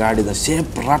ಪಾಡ್ದಾರೆ ಗಾಡಿದ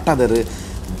ಶೇಪ್ ರಟ್ಟದಾರೆ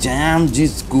ಜಾಮ್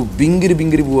ಜಿಸ್ಕು ಬಿಂಗಿರಿ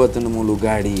ಬೂವತ್ತಂದು ಮೂಲು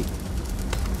ಗಾಡಿ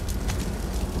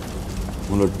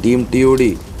ಮೂಲು ಟೀಮ್ ಟಿ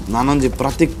ಹುಡಿ ನಾನೊಂಜಿ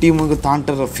ಪ್ರತಿ ಟೀಮಿಗೆ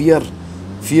ತಾಂಟರ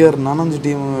ಫಿಯರ್ ನಾನೊಂಜಿ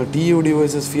ಟೀಮ್ ಟಿ ಹುಡಿ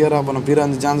ವರ್ಸಸ್ ಫಿಯರ್ ಆಪನ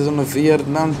ಪಿರಂಜಿ ಚಾನ್ಸಸ್ ಉಂಡು ಫಿಯರ್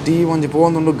ನಾನು ಟೀಮ್ ಒಂಜಿ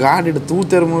ಪೋಂದುಂಡು ಗಾಡಿ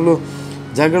ತೂತೆರ್ ಮೂಲು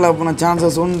ಜಗಳ ಆಪನ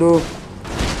ಚಾನ್ಸಸ್ ಉಂಡು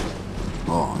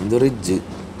ಇದು ರಿಜ್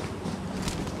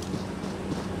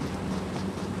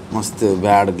ಮಸ್ತ್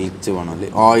ಬ್ಯಾಡ್ ಗ್ಲಿಚ್ ಬಣಲಿ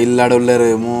ಇಲ್ಲಡ ಉಳ್ಳೇರು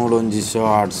ಮೂಡೊಂಜಿ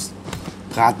ಶಾರ್ಟ್ಸ್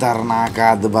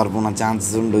ಖತರ್ನಾಕಾದ್ ಬರ್ಪುನ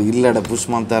ಚಾನ್ಸಸ್ ಉಂಡು ಇಲ್ಲಡ ಪುಷ್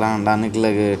ಮಂತಾರ ಅಂಡ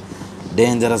ಅನಿಕ್ಲೆಗ್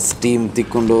ಡೇಂಜರಸ್ ಟೀಮ್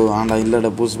ತಿಕ್ಕೊಂಡು ಅಂಡ ಇಲ್ಲಡ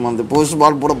ಪುಷ್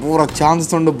ಬಾಲ್ ಪೂರ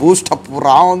ಚಾನ್ಸಸ್ ಉಂಡು ಬೂಸ್ಟ್ ಅಪ್ ಪೂರ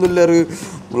ಒಂದುಲ್ಲೇರು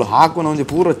ಹಾಕುನ ಒಂಜಿ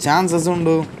ಪೂರ ಚಾನ್ಸಸ್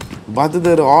ಉಂಡು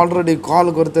ಬತ್ತದೇರು ಆಲ್ರೆಡಿ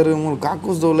ಕಾಲ್ ಕೊಡ್ತಾರೆ ಮೂಲು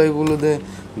ಕಾಕುಸ್ ದೋಲೈ ಉಲ್ಲದೆ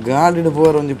ಗಾಡಿಡ್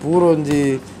ಪೋರ್ ಒಂಜಿ ಪೂರ ಒಂಜಿ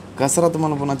ಕಸರತ್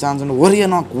ಮಲ್ಪುನ ಚಾನ್ಸ್ ಉಂಡು ಒರಿಯ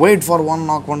ನಾಕ್ ವೆಯ್ಟ್ ಫಾರ್ 1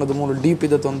 ನಾಕ್ ಪಂಡದು ಮೂಲು ಡೀಪ್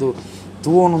ಇದತ್ತೊಂದು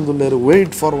ತೂವೊಂದುಲ್ಲೇರು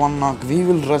ವೆಯ್ಟ್ ಫಾರ್ 1 ನಾಕ್ ವಿ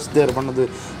ವಿಲ್ ರಶ್ ದೇರ್ ಪಂಡದು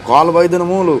ಕಾಲ್ ಬೈದನ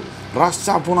ಮೂಲು ರಶ್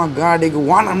ಪುನಃ ಗಾಡಿಗೆ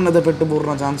ವಾನಣ್ಣದ ಪೆಟ್ಟು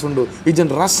ಬೂರ್ನ ಚಾನ್ಸ್ ಉಂಡು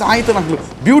ಇಜನ್ ರಶ್ ಆಯ್ತು ನಕ್ಲು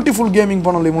ಬ್ಯೂಟಿಫುಲ್ ಗೇಮಿಂಗ್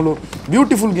ಪಣಲಿ ಮೂಲು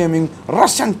beautiful gaming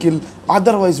rush and kill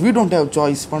otherwise we don't have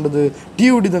choice ಪಂಡದು T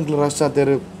ಹುಡಿದಂಕ್ಲು rush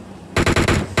ಆತೇರು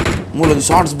ಮೂಲದ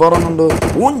ಶಾರ್ಟ್ಸ್ ಬರೋನುಂಡು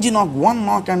ಒಂಜಿ ನಾಕ್ 1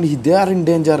 ನಾಕ್ and they are in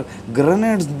danger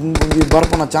grenades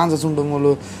ಬರ್ಪುನ ಚಾನ್ಸಸ್ ಉಂಡು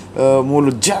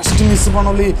ಮೂಲು just miss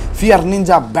ಪಣಲಿ fear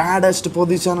ninja ಬ್ಯಾಡೆಸ್ಟ್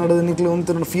position ಹಿಡಿದು ನಿಕ್ಲಿ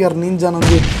ಉಂತು ಫಿಯರ್ ನಿಂಜಾ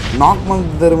ನಂದು ನಾಕ್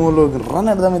ಮಂದಿದ್ದಾರೆ ಮೂಲು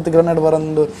ಗ್ರನೇಡ್ ದಮಿತ್ತು ಗ್ರನೇಡ್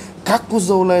ಬರೋದು ಕಕ್ಕುಸ್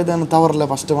ದೌಲೈದನ್ನು ತವರ್ಲೆ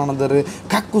ಫಸ್ಟ್ ಬಣದರು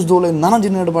ಕಕ್ಕುಸ್ ದೌಲೈ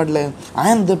ನನಜಿ ನೆಡ್ಬಾಡ್ಲೆ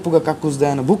ಆಯನ್ ದೆಪ್ಪುಗ ಕಕ್ಕುಸ್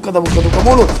ದೇನು ಬುಕ್ಕದ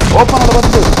ಮೂಲು ಓಪನ್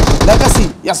ಬಂದು legacy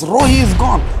S rho is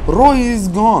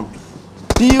gone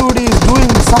T ಹುಡಿ is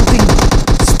doing something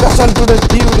special today.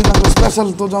 Team special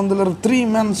to Jandler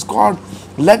 3-man squad.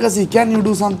 Legacy, can you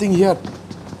do something here?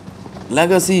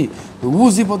 Legacy,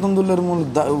 Uzi Patandular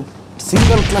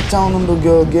single clutch on the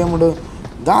game.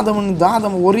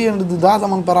 Dadam Orient, the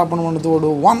Dadam Parapan want to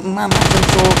do 1 man action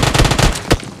show.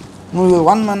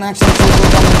 1 man action show.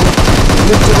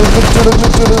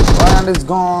 And it's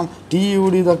gone.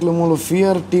 TUD the Klamul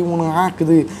fear team hack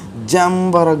the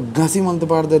Jambar Gasimant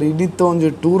part the Edith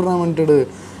tournament.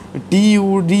 T U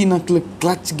D ನಕ್ಲು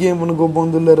clutch ಗೇಮನ್ನು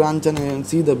ಗೊಬ್ಬೊಂದುಲ್ಲ ರಾಂಚನೆ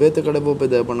ಸೀದಾ ಬೇತೆ ಕಡೆ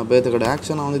ಬೋಪದೆ ಬಣ್ಣ ಬೇತೆ ಕಡೆ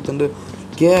action ಆವಂದಿತ್ತಂದ್ರೆ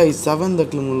KI7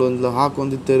 ದಕ್ಲು ಮುಳ್ಳು ಒಂದು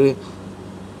ಹಾಕೊಂದಿತ್ತೇರು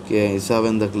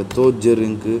KI7 ದಕ್ಲು ತೋಜ್ಜರು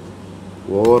ink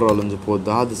over all ಒಂದು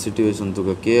ಪೋದಾದ situation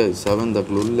ತುಗ KI7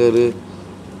 ದಕ್ಲು ಉಲ್ಲೇರು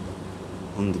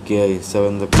ಒಂದು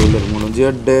KI7 ದಕ್ಲು ಉಲ್ಲೇರು ಮುಳ್ಳೊಂದು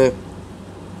ಎಡ್ಡೆ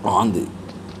ಆಂದಿ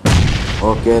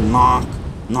ಓಕೆ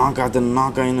ನಾಕ್ ಆತ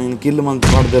ನಾಲ್ಕು ಇನ್ನು ಕಿಲ್ ಮಂತ್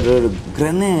ಮಾಡಿದಾರೆ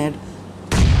ಗ್ರೆನೇಡ್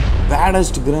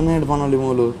ಬ್ಯಾಡೆಸ್ಟ್ ಗ್ರೆನೇಡ್ ಪನೊಲಿ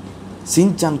ಮೂಲು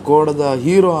ಸಿಂಚನ್ ಕೋಡದ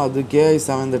ಹೀರೋ ಅದು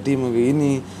KI7 ಟೀಮಿಗೆ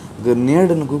ಇನ್ನು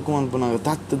ನೇಡನ್ನು ಕುಕ್ಕು ಮಲ್ಪನಾಗ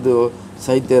ತತ್ತದು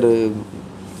ಸೈತೇರು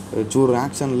ಚೂರು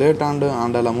ಆ್ಯಕ್ಷನ್ ಲೇಟ್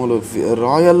ಆಂಡಲ್ಲ ಮೂಲು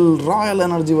ರಾಯಲ್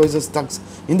ಎನರ್ಜಿ ವೈಸಸ್ ತಕ್ಸ್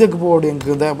ಇಂದಕ್ಕೆ ಪೋಡಿ ಇಂಕ್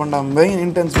ದೇಪಂಡ ಮೈನ್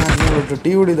ಇಂಟೆನ್ಸ್ ಮ್ಯಾಚ್ ಮೂಲು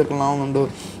TUD ದಕ್ಲು ನಾವು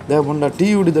ದೇಪಂಡ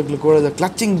TUD ದಕ್ಲು ಕೋಡದ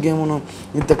ಕ್ಲಚಿಂಗ್ ಗೇಮನ್ನು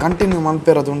ಇಂಥ ಕಂಟಿನ್ಯೂ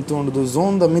ಮಲ್ಪೇರ ತುಂಡು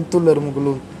ಝೋನ್ದ ಮಿತ್ತುಳ್ಳರು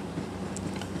ಮುಗುಲು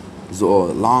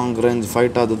ಲಾಂಗ್ ರೇಂಜ್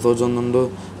ಫೈಟ್ ಆದ ತೋಜೊಂದುಂಡು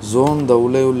ಝೋನ್ದ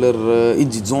ಉಳ್ಳೇರ್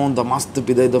ಇಜ್ಜಿ ಝೋನ್ದ ಮಸ್ತ್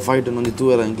ಪಿದೈದ ಫೈಟ್ ನೊಂದು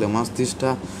ತೂವೆರ ಇಂಕ್ಲೆ ಮಸ್ತ್ ಇಷ್ಟ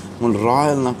ಮೂಲು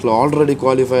ರಾಯಲ್ ನಕ್ಲು ಆಲ್ರೆಡಿ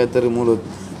ಕ್ವಾಲಿಫೈ ಆಯ್ತಾರೆ ಮೂಲು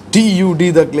TUD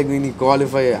ದಕ್ಲೆಗೆ ಇನ್ನು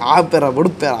ಕ್ವಾಲಿಫೈ ಆಪೆರ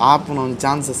ಬುಡ್ಪೆರ ಆಪನ ಒಂದು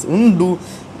ಚಾನ್ಸಸ್ ಉಂಡು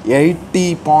 80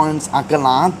 ಪಾಯಿಂಟ್ಸ್ ಅಕ್ಕಲ್ಲ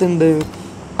ಆತುಂಡು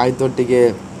ಆಯ್ತೊಟ್ಟಿಗೆ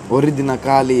ಒರಿದಿನ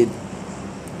ಖಾಲಿ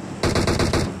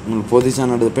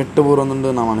ಪೊಸಿಷನ್ ಹಿಡಿದು ಪೆಟ್ಟು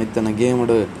ಬರೋದುಂಡು ನಾವು ನಿತ್ತನ ಗೇಮ್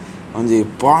ಒಂಜಿ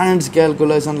ಪಾಯಿಂಟ್ಸ್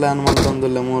ಕ್ಯಾಲ್ಕುಲೇಷನ್ ಲ್ಯಾನ್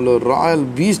ಮಾಡ್ತಂದಿಲ್ಲ ಮೂಲು ರಾಯಲ್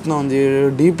ಬೀಸ್ಟ್ನ ಒಂಜಿ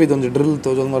ಡೀಪ್ ಇದೊಂದು ಡ್ರಿಲ್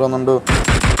ತೋಜೊಂದು ಬರೋದುಂಡು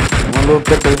ಮೂಲು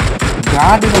ಪೆಟ್ಟು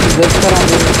ಗಾಡಿ ಒಂದು ಬೆಸ್ತರ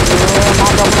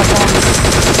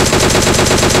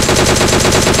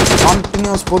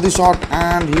continuous ಪೊದಿ shot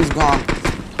and he's gone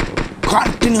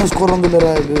continuous ಕೊರೊಂದಿಲ್ಲ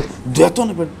ಇದು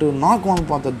ದೆತೊಂದು ಪೆಟ್ಟು ನಾಲ್ಕು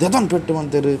ಅನ್ಪಾತ ದೆತೊಂದು ಪೆಟ್ಟು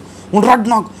ಅಂತೀರಿ ಒಂದು ರಡ್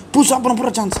ನಾಲ್ಕು ಪುಷ್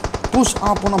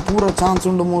ಆಪನ ಪೂರ ಚಾನ್ಸ್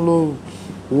ಉಂಡು ಮೂಲು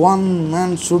one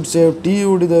man should save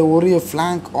TUD ಒರಿಯ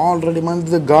ಫ್ಲ್ಯಾಂಕ್ ಆಲ್ರೆಡಿ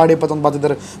ಮಲ್ತಿದ್ದ ಗಾಡಿ ಪತ್ತೊಂದು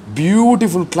ಬರ್ತಿದ್ದಾರೆ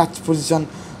beautiful clutch position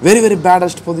very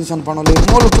ಬ್ಯಾಡೆಸ್ಟ್ position ಪಣಲಿ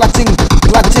ಮೂಲು ಕ್ಲಚಿಂಗ್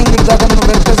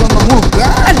ಮೂಲು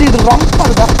ಗಾಡಿ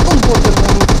ರಂಪರ್ ದತ್ತೊಂದು ಪೋತಾರೆ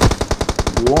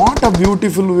ಮೂಲು what a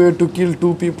beautiful way to kill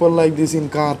 2 people like this in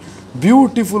car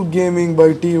beautiful gaming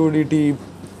by TUD team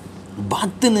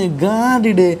ಬತ್ತನೆ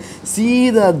ಗಾಡಿಡೆ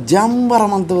ಸೀದಾ ಜಂಬರ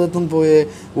ಮಂತ ಪೋಯೆ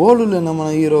ಓಲುಲೆ ನಮ್ಮ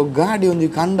ಹೀರೋ ಗಾಡಿ ಒಂಜಿ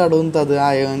ಕಂಡಾಡು ಉಂತದು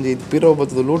ಆಯೆ ಒಂಜಿ ಪಿರೋ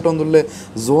ಬತ್ತದು ಲೂಟ್ ಒಂದುಲ್ಲೆ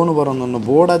ಝೋನ್ ಬರೋದು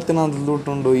ಬೋರ್ಡ್ ಹತ್ತಿನ ಲೂಟ್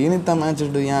ಉಂಡು ಇನ್ನಿತ್ತ ಮ್ಯಾಚ್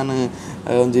ಇಟ್ಟು ಯಾನು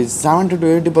ಒಂಜಿ 70 to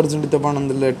 80% ಇತ್ತ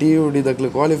ಪಣಂದಿಲ್ಲ TUD ದಕ್ಲೆ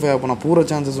ಕ್ವಾಲಿಫೈ ಆಪನ ಪೂರ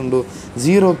ಚಾನ್ಸಸ್ ಉಂಡು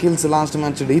 0 kills ಲಾಸ್ಟ್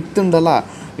ಮ್ಯಾಚ್ ಇಡು ಇತ್ತುಂಡಲ್ಲ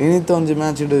ಇನ್ನಿತ್ತ ಒಂಜಿ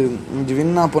ಮ್ಯಾಚ್ ಇಡು ಒಂಜಿ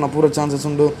ವಿನ್ ಆಪನ ಪೂರ ಚಾನ್ಸಸ್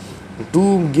ಉಂಡು 2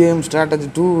 game strategy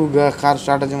 2 car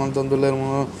strategy ಮಂತೊಂದುಲ್ಲೆ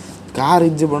car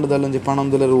ಇಜ್ಜಿ ಬಂಡದಲ್ಲಿ ಒಂಜಿ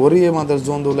ಪಣಂದುಲ್ಲೆ ಒರಿಯೇ ಮಾತ್ರ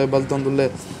ಝೋನ್ದುಲ್ಲೆ ಬಲ್ತೊಂದುಲ್ಲೆ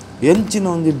ಎಂಚಿನ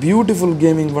ಒಂಜಿ ಬ್ಯೂಟಿಫುಲ್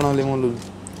ಗೇಮಿಂಗ್ ಪಣಲಿ ಮೂಲು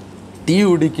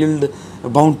TUD killed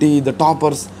Bounty the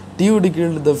toppers TUD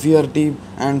killed the fear team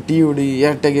and TUD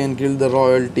yet again killed the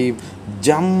royal team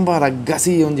ಜಂಬರ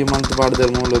ಗಸಿ ಒಂಜಿ ಮಂತ್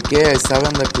ಪಾಡ್ದೆರ್ ಮೂಲು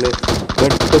KI7 ದಕ್ಲೆ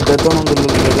ಬೆಟ್ಟು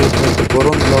ದೆತೊನೊಂದುಲ್ಲೆ ಬೆಟ್ಟು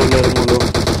ಕೊರೊಂದುಲ್ಲರ್ ಮೂಲು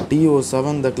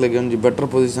TO7 ದಕ್ಲೆಗೆ ಒಂಜಿ ಬೆಟರ್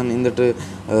ಪೊಸಿಷನ್ ಇಂದಟ್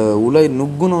ಉಲೈ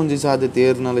ನುಗ್ಗುನ ಒಂಜಿ ಸಾಧ್ಯತೆ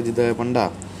ಏರ್ನಲಜಿದ ಪಂಡ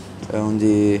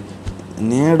ಒಂಜಿ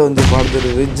ನೇಡ್ ಒಂಜಿ ಪಾಡ್ದೆರ್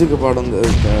ರಿಜ್ಜಿಗೆ ಪಾಡೊಂದು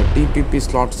TPP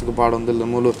ಸ್ಲಾಟ್ಸ್ಗೆ ಪಾಡೊಂದಿಲ್ಲ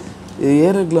ಮೂಲು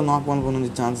ಏರೆಗ್ಲ ನಾಕ್ ಮನ್ಕೊಂಡು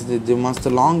ಒಂಜಿ ಚಾನ್ಸಸ್ ಇಜ್ಜಿ ಮಸ್ತ್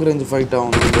ಲಾಂಗ್ ರೇಂಜ್ ಫೈಟ್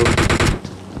ಆವೊಂದು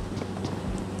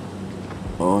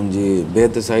ಒಂಜಿ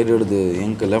ಬೇತೆ ಸೈಡ್ ಹಿಡ್ದು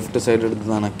ಎಂಕ್ ಲೆಫ್ಟ್ ಸೈಡ್ ಹಿಡ್ದು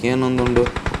ನನಗೆ ಏನೊಂದುಂಡು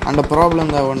ಅಂಡ ಪ್ರಾಬ್ಲಮ್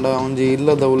ದಾವಂಡ ಒಂಜಿ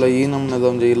ಇಲ್ಲದವುಲ ಈ ನಮ್ನದ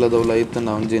ಒಂಜಿ ಇಲ್ಲದವುಲ ಇತ್ತಂಡ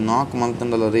ಒಂಜಿ ನಾಕ್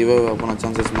ಮಲ್ತಂಡಲ್ಲ ರಿವೈವ್ ಆಪನ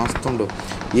ಚಾನ್ಸಸ್ ಮಸ್ತ್ ಉಂಡು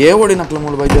ಏವಡಿ ನಕ್ಲ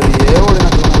ಮೂಲು ಬೈಜರು ಏವಡಿ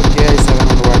ನಕ್ಲ ಮೂಲು KI7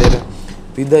 ಅನ್ನು ಪಾಡ್ಯಾರ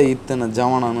ಪಿದ ಇತ್ತನ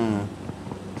ಜವಣನು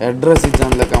एड्रेस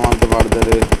ಲೆಕ್ಕ मानते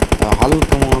पाड़ते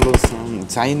हल्क मोलू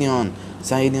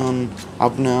साइनियन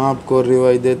अपने आप को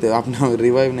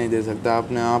रिवाइव नहीं दे सकता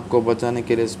अपने आप को बचाने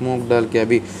के लिए स्मोक डाल के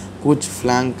अभी कुछ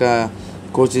फ्लैंक का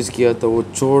कोशिश किया तो वो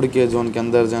छोड़ के जोन के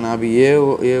अंदर जाना अभी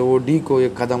ये OD को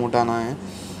एक कदम उठाना है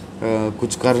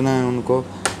कुछ करना है उनको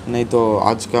नहीं तो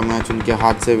आज का मैच उनके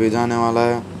हाथ से भी जाने वाला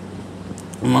है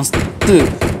मस्त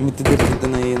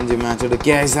ಮಿತ್ತಿದ್ದಿರ್ತಿದ್ದಾನೆ ಈ ಮ್ಯಾಚ್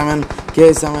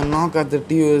KI7 ನಾಕ್ ಆತ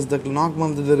TOS ದಕ್ಲೆ ನಾಕ್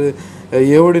ಮಂತಿದ್ದಾರೆ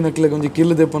ಏವಡಿ ನಕ್ಲೆಗೆ ಒಂಜಿ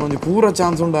ಕಿಲ್ ದೆಪ್ಪನ ಒಂಜಿ ಪೂರ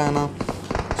ಚಾನ್ಸ್ ಉಂಡು ಆಯನ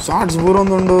ಶಾರ್ಟ್ಸ್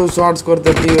ಬೂರೊಂದುಂಡು ಶಾರ್ಟ್ಸ್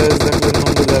ಕೊಡ್ತಾರೆ TOS ದಕ್ಲೆ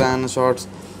ನೋಡಿದ್ದಾರೆ ಆಯನ ಶಾರ್ಟ್ಸ್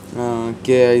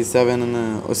KI7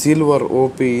 ಸಿಲ್ವರ್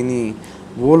OP ಇನಿ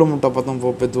ಓಲು ಮುಟ್ಟ ಪತಂ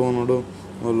ಪೋಪೆ ತೋನೋಡು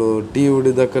ಓಲು TUD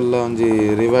ದಕ್ಕೆಲ್ಲ ಒಂಜಿ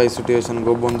ರಿವೈವ್ ಸಿಚುವೇಶನ್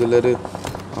ಗೊಬ್ಬೊಂದಿಲ್ಲರು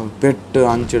ಪೆಟ್ಟು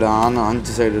ಅಂಚಿಡ ಆನ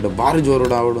ಅಂಚು ಸೈಡ್ ಭಾರಿ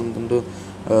ಜೋರುಡು ಆವಡುಂಟು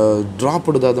ಡ್ರಾಪ್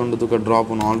ಹಿಡ್ದು ತುಕ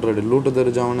ಡ್ರಾಪನ್ನು ಆಲ್ರೆಡಿ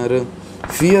ಲೂಟದರು ಜಾವಣರು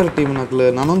ಫಿಯರ್ ಟೀಮ್ ನಕ್ಲು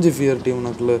ನನೊಂಜಿ ಫಿಯರ್ ಟೀಮ್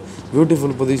ನಕ್ಲು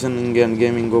ಬ್ಯೂಟಿಫುಲ್ ಪೊಸಿಷನ್ ಹಿಂಗೆ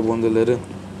ಗೇಮಿಂಗ್ ಹೋಗ್ಬಂದಿಲ್ಲರು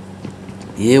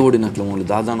ಏ ಓಡಿ ನಕ್ಲು ಮೂಲಿ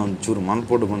ದಾದಾನ ಒಂದು ಚೂರು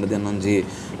ಮನ್ಪೊಡ್ಕೊಂಡಿದ್ದೆ ನೊಂಜಿ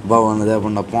ಭಾವನದ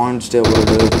ಪಂಡ ಪಾಯಿಂಟ್ಸ್ ಟೇಬಲ್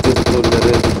ತಿರ್ತು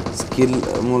ಸ್ಕಿಲ್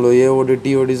ಮೂಲು ಏ ಓಡಿ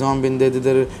TOD ಜಾಂಬಿಂದ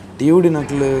ಎದ್ದಿದ್ದಾರೆ TOD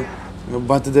ನಕ್ಲು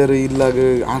ಬತ್ತಿದ್ದಾರೆ ಇಲ್ಲಾಗ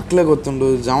ಅಕ್ಲೆ ಗೊತ್ತುಂಡು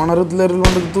ಜಾವಣರತ್ಲರು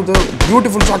ಒಂದು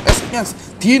ಬ್ಯೂಟಿಫುಲ್ ಶಾಟ್ ಎಸ್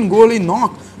 3 ಗೋಲಿ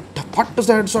ನಾಕ್ फट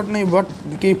साइड शॉट नहीं बट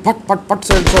कि फट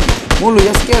साइड शॉट मूल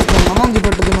SKS ननंजी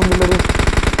पेट्टु नंदुल्लर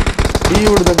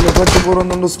TUD दक्ले पेट्टु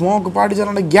पूरೊಂದು smoke पाडी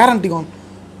जरंड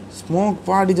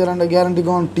guarantee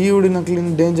gone TUD नक्ली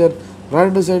danger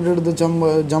right side ಹಿಡಿದು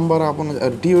ಜಂಬರ್ ಹಾಪನ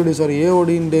TOD ಸಾರಿ AOD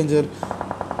ಇನ್ ಡೇಂಜರ್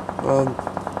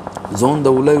ಝೋನ್ದ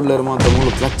ಉಲೈ ಉಳ್ಳರ್ ಮಾತ್ರ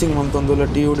ಮೂಲು ಕ್ಲಚಿಂಗ್ ಮಂತಂದುಲ್ಲ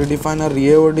TOD ಡಿಫೈನರ್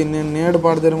AOD ನೇಡ್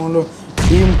ಪಾಡ್ದಾರೆ ಮೂಲು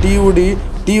ಟೀಮ್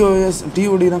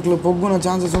TOD ನಕ್ಲು ಪೊಗ್ಗುನ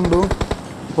ಚಾನ್ಸಸ್ ಉಂಡು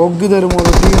ಪೊಗ್ಗಿದಾರೆ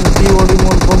ಮೂಲು ಟೀಮ್ TOD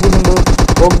ಮೂಲು ಪೊಗ್ಗುದುಂಡು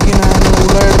ಪೊಗ್ಗಿನ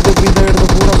ಉಲ ಹಿಡ್ದು ಪಿದ ಹಿಡ್ದು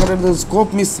ಪೂರ ಕಡೆ ಹಿಡ್ದು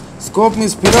ಸ್ಕೋಪ್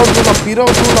ಮಿಸ್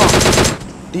ಪಿರವ್ ತೂಲ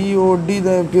TOD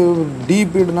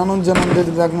ಡೀಪ್ ಹಿಡ್ ನಾನೊಂದು ಜನ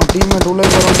ಅಂತಿದ್ದಾಗ ಟೀಮ್ಮೇಟ್ ಉಲೈ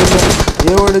ಬರೋದಿಲ್ಲ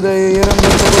AOD ಏರಂದ್ರೆ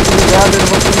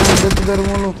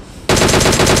ಮೂಲು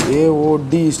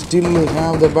AOD still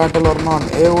have the battle or not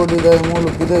AOD ಮೂಲು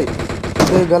ಪಿದೈ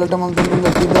ಗಲಾಟೆ ಮಂತಂದಿಲ್ಲ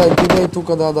ಪಿದೈ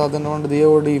ತೂಕದಾದ ಅದನ್ನು ನೋಡಿದ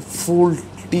AOD ಫುಲ್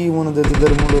ಟೀಮ್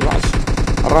ಅನ್ನೋದಿದ್ದಾರೆ ಮೂಲು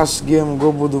ರಶ್ ಗೇಮ್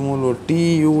ಗೊಬ್ಬುದು ಮೂಲು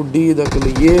TUD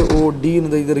ದಕ್ಕಲು AOD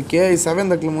ಇದ್ದಾರೆ KI7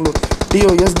 ದಕ್ಕಲು ಮೂಲು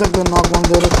TOS ದಕ್ಕಲು ನಾಕ್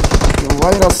ಮಾಡಿದವರು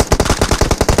ವೈರಸ್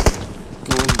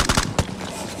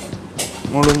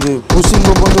ಮೂಲೊಂದು ಪುಷಿಂಗ್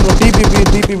ಬಂದು TPP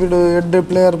ಎಡ್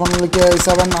ಪ್ಲೇಯರ್ ಬಂದು KI7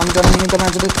 ಅಂಚನೆ ಇಂಥ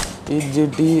ಮ್ಯಾಚ್ ಇಜ್ಜಿ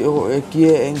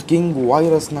ಕಿಂಗ್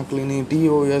ವೈರಸ್ ನಕ್ಲಿನಿ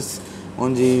TOS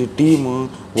ಒಂಜಿ team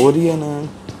ಒರಿಯನ್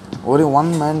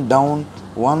 1 man down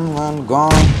 1 man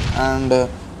gone and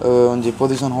ಒಂಜಿ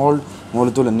ಪೊಸಿಷನ್ ಹೋಲ್ಡ್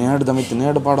ಮೂಲತುಲ ನೇಡ್ದ ಮಿತ್ತು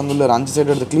ನೇಡ್ ಪಾಡೊಂದುಲ್ಲ ಅಂಚೆ ಸೈಡ್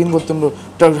ಹಿಡ್ದು ಕ್ಲೀನ್ ಗೊತ್ತುಂಡು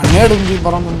ನೇಡ್ ಒಂಜಿ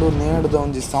ಬರೋದುಂಡು ನೇಡ್ದ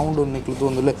ಒಂಜಿ ಸೌಂಡ್ ನಿಕ್ಲು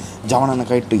ತೂಂದುಲ್ಲೆ ಜವಣನ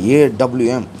ಕೈಟ್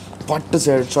AWM ಪಟ್ಟು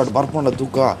ಸೈಡ್ ಶಾಟ್ ಬರ್ಪೊಂಡ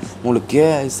ತೂಕ ಮೂಲು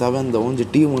KI7 ಒಂಜಿ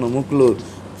ಟೀಮುನ ಮುಕ್ಲು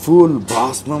ಫುಲ್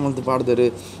ಭಾಸ್ಮ ಮಲ್ತು ಪಾಡ್ದಾರೆ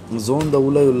ಝೋನ್ದ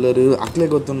ಉಲ್ಲರು ಅಕ್ಲೆ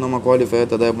ಗೊತ್ತು ನಮ್ಮ ಕ್ವಾಲಿಫೈ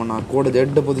ಆಯ್ತದ ಪಣ್ಣ ಕೋಡದ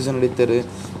ಎಡ್ಡ ಪೊಸಿಷನ್ ಹಿಡಿತಾರೆ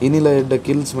ಇನ್ನಿಲ್ಲ ಎಡ್ಡ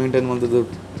ಕಿಲ್ಸ್ ಮೇಂಟೈನ್ ಮಾಡ್ತದೆ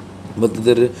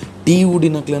ಬತ್ತಿದ್ದಾರೆ TUD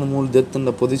ನಕ್ಲೇನು ಮೂಲ ದೆತ್ತಂಡ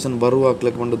ಪೊಸಿಷನ್ ಬರುವ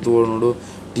ಅಕ್ಲೆಕ್ ಬಂದು ತೋಳು ನೋಡು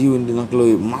TUD ನಕ್ಲು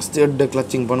ಮಸ್ತ್ ಎಡ್ಡ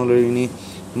ಕ್ಲಚಿಂಗ್ ಪಣಲು ಇನಿ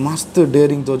ಮಸ್ತ್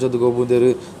ಡೇರಿಂಗ್ ತೋಜದು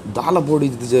ಹೋಗ್ಬೋದಾರು ದಾಲ ಬೋಡಿ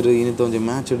ಇದ್ದಿದ್ದಾರೆ ಇನ್ನಿತ ಒಂಜಿ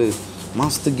ಮ್ಯಾಚ್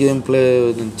ಮಸ್ತ್ ಗೇಮ್ ಪ್ಲೇ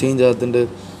ಚೇಂಜ್ ಆತಂಡು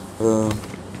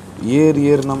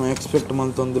ಏರ್ ನಮ್ಮ ಎಕ್ಸ್ಪೆಕ್ಟ್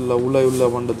ಮಲ್ತೊಂದಿಲ್ಲ ಉಲ್ಲ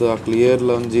ಬಂಡದು ಅಕ್ಲು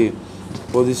ಏರ್ಲ ಒಂಜಿ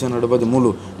ಪೊಸಿಷನ್ ಹಿಡಬದು ಮೂಲು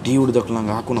TUD ದಕ್ಲು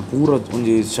ನಂಗೆ ಹಾಕೋಣ ಪೂರ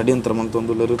ಒಂಜಿ ಷಡ್ಯಂತ್ರ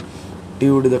ಮಲ್ತೊಂದುಲ್ಲರು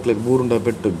TUD ದಕ್ಲಿಗೆ ಬೂರುಂಡ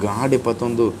ಪೆಟ್ಟು ಗಾಡಿ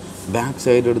ಪತ್ತೊಂದು ಬ್ಯಾಕ್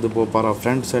ಸೈಡ್ ಹಿಡ್ದು ಪೋಪಾರ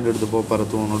ಫ್ರಂಟ್ ಸೈಡ್ ಹಿಡ್ದು ಪೋಪಾರ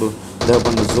ತಗೊಂಡು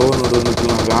ದೇಪಂಡು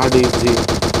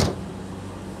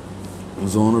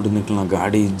ಝೋನುಡು ನಿಕ್ಲಿನ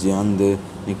ಗಾಡಿ ಇಜ್ಜಿ ಅಂದು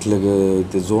ನಿಕ್ಲಿಗೆ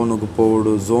ಇತ್ತು ಝೋನುಗೆ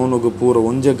ಪೋಡು ಝೋನುಗೆ ಪೂರ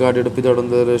ಒಂಜೆ ಗಾಡಿ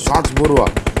ಹಿಡಪಿದಾಡೊಂದರೆ shorts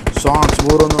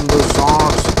ಬೂರೊಂದೊಂದು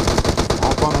shorts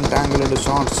opponent angle ಹಿಡು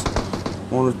shorts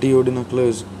ಮೂಲು TUD ನಕ್ಲು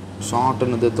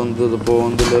ಶಾರ್ಟನ್ನು ದೆತ್ತೊಂದು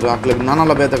ಪೋಂದಿಲ್ಲ ಅಕ್ಲಿಗೆ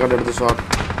ನಾನಲ್ಲ ಬೇತ ಕಡೆ ಹಿಡ್ದು ಶಾರ್ಟ್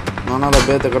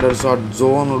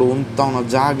ಝೋನುಡು ಉಂತವನ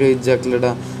ಜಾಗ ಇಜ್ಜಾಕ್ಲಿಡ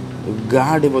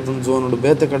ಗಾಡಿ ಬತ್ತೊಂದು ಝೋನುಡು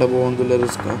ಬೇತೆ ಕಡೆ ಪೋಂದಿಲ್ಲ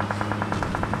ರಿಸ್ಕ್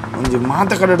ಒಂಜಿ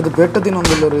ಮಾತ ಕಡೆ ಹಿಡ್ದು ಪೆಟ್ಟ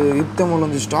ತಿನ್ನೊಂದಿಲ್ಲರು ಇತ್ತೆ ಮೂಲ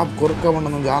ಒಂಜಿ ಸ್ಟಾಪ್ ಕೊರ್ಕ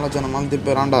ಬಂಡ ಒಂಜಿ ಆಲೋಚನೆ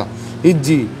ಮಲ್ತಿಪ್ಪೇರಾಂಡ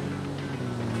ಇಜ್ಜಿ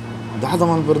ದಾದ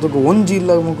ಮಲ್ಪೆರ್ದಕ್ಕೆ ಒಂಜಿ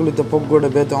ಇಲ್ಲ ಮುಕ್ಕುಲಿತ್ತೆ ಪೊಗ್ಗೋಡೆ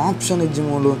ಬೇತೆ ಆಪ್ಷನ್ ಇಜ್ಜಿ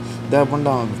ಮೂಲು ದೇಪಂಡ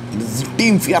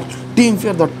team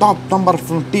fear the top number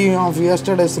team of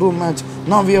ಯಸ್ಟರ್ಡೇಸ್ room match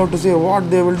ನಾವು we have to say what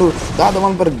they will do ದಾದ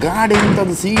ಮಲ್ಪೆರ್ ಗಾಡಿ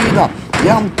ಇಂಥದ್ದು ಸೀದಾ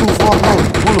M249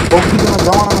 ಮೂಲು ಪೊಗ್ಗುದಿನ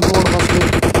ಜವಣನ ತೋಡು ಫಸ್ಟ್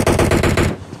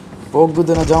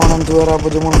ಪೊಗ್ಗುದಿನ ಜವಣನ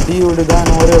ತೋರಾಪಜಿ ಮೂಲು TUD ದಾನ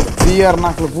ಒರೆ ಫಿಯರ್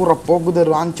ನಾಕ್ಲು ಪೂರ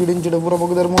ಪೊಗ್ಗುದರು ಅಂಚಿಡಿಂಚಿಡಿ ಪೂರ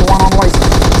ಪೊಗ್ಗುದರು ಮೂಲು one on voice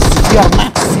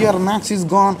fear Max is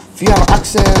gone fear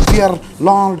Akshay fear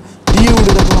lord TUD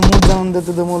ದಕ್ಲ 3 ಜನ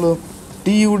ದೆತ್ತದ ಮೂಲು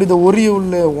TUD ದ ಒರಿ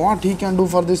ಉಲ್ಲೆ what he can do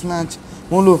for this match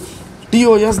ಮೂಲು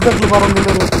TOS ದಕ್ಲು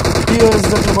ಬರೋದಿಲ್ಲರು TOS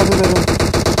ದಕ್ಲು ಬಂದಿದ್ದಾರೆ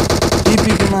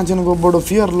TPP ಮ್ಯಾಚಿನ ಗೊಬ್ಬಡು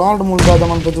ಫಿಯರ್ ಲಾರ್ಡ್ ಮೂಲು ದಾದ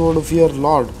ಮಲ್ಪತ್ತು ಓಡು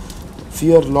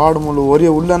ಫಿಯರ್ ಲಾರ್ಡ್ ಮೂಲು ಒರಿಯ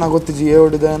ಉಲ್ಲನ ಗೊತ್ತಿಜಿ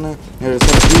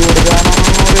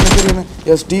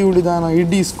TUD ದಾನ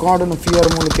ಇಡೀ ಸ್ಕ್ವಾಡನ್ನು ಫಿಯರ್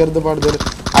ಮೂಲು ಕೆರೆದು ಪಾಡಿದ್ದಾರೆ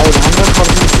ಆಯ್ತು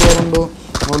 100% ಫಿಯರ್ ಉಂಡು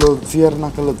ಮೂಲು fear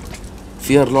ನಕಲ್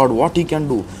fear lord what he can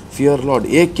do fear lord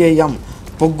AKM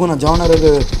ಪೊಗ್ಗುನ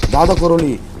ಜವಣರಿಗೆ ದಾದ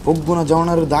ಕೊರೊಳಿ ಪೊಗ್ಗುನ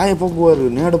ಜವಣರು ದಾಯ ಪೊಗ್ಗುವರು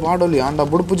ನೇಡು ಪಾಡೋಲಿ ಅಂಡ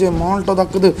ಬುಡುಪುಜೆ ಮೌಂಟೋ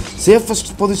ದಕ್ಕದು ಸೇಫೆಸ್ಟ್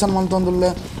ಪೊಸಿಷನ್ ಮಲ್ತೊಂದುಲ್ಲೆ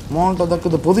ಮೌಂಟೋ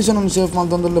ದಕ್ಕದು ಪೊಸಿಷನ್ ಸೇಫ್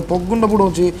ಮಲ್ತೊಂದುಲ್ಲೆ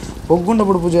ಪೊಗ್ಗುಂಡ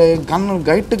ಬುಡುಪುಜೆ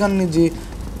ಗೈಟ್ ಗನ್ನಿಜ್ಜಿ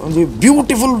ಒಂಜಿ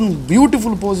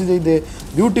ಬ್ಯೂಟಿಫುಲ್ ಪೋಸ್ ಇದೆ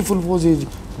ಬ್ಯೂಟಿಫುಲ್ ಪೋಸ್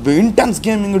ಇಂಟೆನ್ಸ್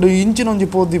ಗೇಮಿಂಗ್ ಇಂಚಿನ ಒಂಜಿ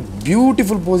ಪೋದಿ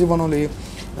ಬ್ಯೂಟಿಫುಲ್ ಪೋಸಿ ಬನೋಲಿ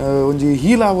ಒಂಜಿ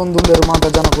ಹೀಲ ಒಂದುಲ್ಲೆರು ಮಾತ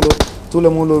ಜನಕುಲು ತೂಲೆ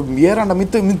ಮೂಲು ಏರಂಡ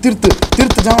ತಿರ್ತ್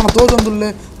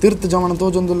ಜವಣ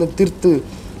ತೋಜೊಂದುಲ್ಲೆ ತಿರ್ತ್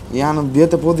ಯಾನು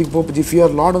ಬೇತೆ ಪೋದಿಗೆ ಪೋಪಜಿ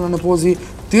ಫಿಯರ್ ಲಾರ್ಡ್ ನನ್ನ ಪೋಸಿ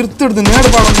ತಿರ್ತಿಡ್ದು ನೇಡ್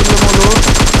ಪಾಡೊಂದಿಲ್ಲ ಮೂಲು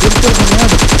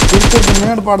ತಿರ್ತಿಡ್ದು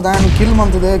ನೇಡ್ ಪಾಡ್ದ an kill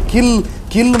ಮಂತದೆ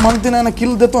kill ಮಂತಿನ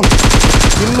kill ದೆತ್ತೊಂದು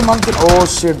O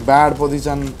shit bad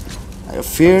position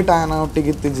fate ಆಯನ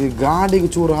ಒಟ್ಟಿಗಿತ್ತಿಜಿ ಗಾಡಿಗೆ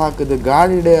ಚೂರು ಹಾಕಿದೆ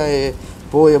ಗಾಡಿಡೆ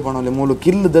ಪೋಯೆ ಪಣೋಲಿ ಮೂಲು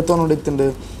kill ದೆತ್ತೊಂದು ಹೊಡಿತಿಂಡು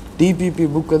TPP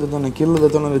book ದೆತ್ತೊಂದು kill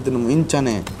ದೆತ್ತೊಂದು ಹೊಡಿತಿಂಡು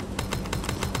ಇಂಚನೆ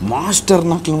master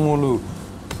ನಕ್ಲು ಮೂಲು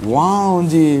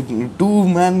ಒಂಜಿ 2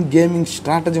 man ಗೇಮಿಂಗ್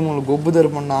ಸ್ಟ್ರಾಟಜಿ ಮೂಲು ಗೊಬ್ಬುದರು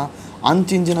ಪಣ್ಣ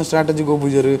ಅಂಚಿಂಚಿನ ಸ್ಟ್ರಾಟಜಿ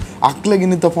ಗೊಬ್ಬುಜರು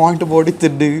ಅಕ್ಲಗಿನಿತ ಪಾಯಿಂಟ್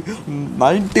ಬೋಡಿತ್ತಿದ್ದು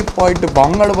 90 ಪಾಯಿಂಟ್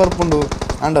ಬಂಗಡ ಬರ್ಪುಂಡು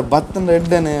ಅಂಡ ಬತ್ತಂಡ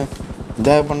ಎಡ್ಡೆನೆ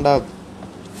ದಯಪಂಡ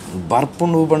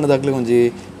ಬರ್ಪುಂಡು ಪಂಡ ದಕ್ಲೆ ಒಂಜಿ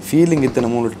ಫೀಲಿಂಗ್ ಇತ್ತನ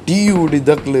ಮೂಲು TUD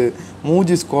ದಕ್ಲು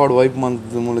ಮೂಜಿ ಸ್ಕ್ವಾಡ್ ವೈಪ್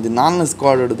ಮಂತ್ ಮೂಲಜಿ ನಾಲ್ಕು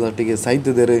ಸ್ಕ್ವಾಡ್ ಹಿಡಿದೊಟ್ಟಿಗೆ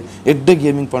ಸೈತಿದ್ದೇರು ಎಡ್ಡೆ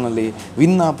ಗೇಮಿಂಗ್ ಪಣಲಿ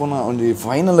ವಿನ್ ಆಪುನ ಒಂದು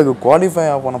ಫೈನಲ್ಗೆ ಕ್ವಾಲಿಫೈ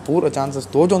ಆಪುನ ಪೂರ ಚಾನ್ಸಸ್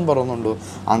ತೋಜೊಂದು ಬರೋನುಂಡು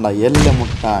ಆಂಡ ಎಲ್ಲೆ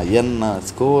ಮುಟ್ಟ ಎನ್ನ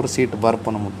ಸ್ಕೋರ್ ಶೀಟ್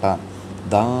ಬರ್ಪನ ಮುಟ್ಟ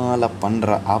ದಾಲ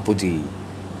ಪಂಡ್ರ ಆಪುಜಿ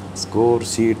ಸ್ಕೋರ್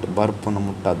ಶೀಟ್ ಬರ್ಪನ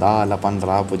ಮುಟ್ಟ ದಾಲ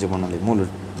ಪಂಡ್ರ ಆಪುಜಿ ಪಣಲಿ ಮೂಲು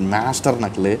ಮಾಸ್ಟರ್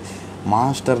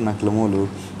ನಕ್ಲು ಮೂಲು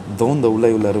ದೌಂದ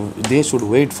ಉಳ್ಳರು they should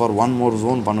wait for one more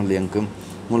zone ಪಣಲಿ ಅಂಕ್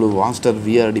ಮೂಲು ಮಾಸ್ಟರ್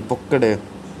VRD ಪೊಕ್ಕಡೆ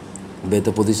ಬೇತ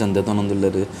ಪೊಸಿಷನ್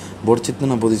ದೆತೊಂದುಲ್ಲೆರ್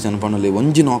ಬೊಡ್ಚಿತ್ತಿನ ಪೊಸಿಷನ್ ಪಣಲಿ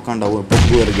ಒಂಜಿ ನೋಕಾಂಡ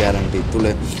ಪೊಕ್ಕುವೆರ್ ಗ್ಯಾರಂಟಿ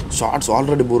ತುಲೆ ಶಾರ್ಟ್ಸ್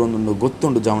ಆಲ್ರೆಡಿ ಬೂರೊಂದುಂಡು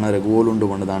ಗೊತ್ತುಂಡು ಜವನರೆ ಗೋಲ್ ಉಂಡು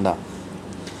ಬಂಡದಾಂಡ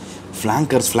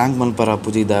ಫ್ಲ್ಯಾಂಕ್ ಮಲ್ಪರ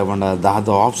ಪುಜಿ ದಾಯ ಬಂಡ ದಾದ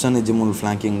ಆಪ್ಷನ್ ಇಜ್ಜಿ ಮೂಲು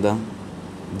ಫ್ಲ್ಯಾಂಕಿಂಗ್ ದ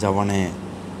ಜವಣೆ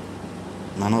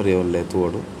ನಾನೊರಿಯೆ ಒಳ್ಳೆ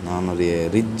ತೋಡು ನಾನೊರಿಯೆ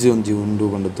ರಿಜ್ ಒಂಜಿ ಉಂಡು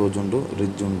ಬಂದು ತೋಜುಂಡು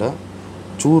ರಿಜ್ ಉಂಡ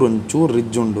ಚೂರು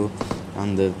ರಿಜ್ ಉಂಡು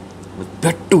ಅಂದ್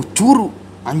ಪೆಟ್ಟು ಚೂರು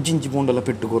ಅಂಚಿಂಚಿ ಪೋಂಡಲ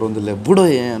ಪೆಟ್ಟು ಕೊರೊಂದುಲ್ಲೆ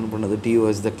ಬುಡಯೇ ಅನ್ಪಣ್ಣದು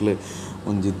TOS ದಕ್ಲೆ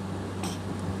ಒಂಜಿ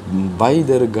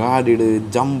ಬೈದೆರ್ ಗಾಡಿಡ್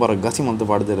ಜಂಬರ ಗಸಿ ಮಂತ್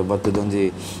ಪಾಡ್ದೇರು ಬತ್ತದ ಒಂಜಿ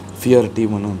fear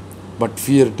ಟೀಮನು but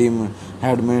fear team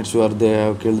had made sure they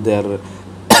have killed there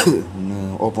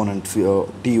opponent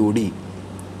TOD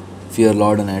fear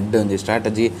lord ನ ಹೆಡ್ ಒಂಜಿ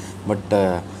strategy but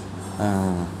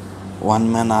one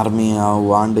man army ಅವು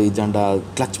ಆಂಡ್ ಇಜಂಡ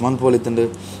ಕ್ಲಚ್ ಮನ್ಪೋಲಿತ್ತಂಡು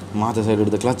ಮಾತ ಸೈಡ್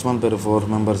ಹಿಡಿದು ಕ್ಲಚ್ ಮನ್ಪೇರು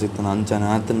 4 ಮೆಂಬರ್ಸ್ ಇತ್ತು ಅಂಚನೆ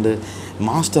ಆತಂಡು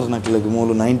ಮಾಸ್ಟರ್ ನಕ್ಲಿಗೆ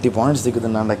ಮೂಲು 90 ಪಾಯಿಂಟ್ಸ್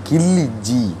ಸಿಕ್ಕುತ್ತಂಡ ಅಂಡ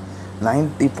ಕಿಲ್ಲಿಜ್ಜಿ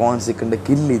 90 ಪಾಯಿಂಟ್ಸ್ ಸಿಕ್ಕಂಡ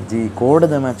ಕಿಲ್ಲಿಜ್ಜಿ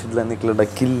ಕೋಡದ ಮ್ಯಾಚ್ ಇಡ್ಲ ನಿಕ್ಲಡ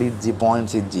ಕಿಲ್ಲಿಜ್ಜಿ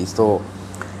ಪಾಯಿಂಟ್ಸ್ ಇಜ್ಜಿ so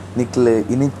ನಿಕ್ಲೆ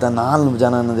ಇನಿತ್ತ 4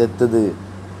 ಜನನ ಎತ್ತದು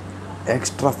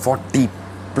ಎಕ್ಸ್ಟ್ರಾ 40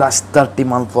 ಪ್ಲಸ್ 30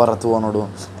 ಮಲ್ಪುವರ ತೂವ ನೋಡು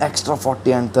extra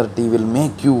 40 and 30 will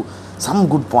make you some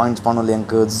good points ಪಣೋಲಿ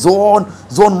ಅಂಕ್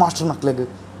zone master ನಕ್ಲೆಗ್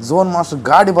zone master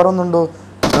ಗಾಡಿ ಬರೋದುಂಡು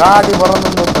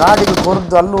ಗಾಡಿಗೆ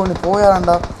ಕೊರ್ದು ಅಲ್ಲೂ ಉಂಡು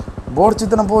ಪೋಯಾರಂಡ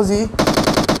ಬೋಡ್ಚಿತ್ತನ ಪೋಸಿ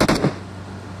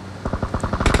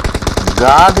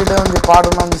ಗಾಡಿಡೆ ಒಂಜಿ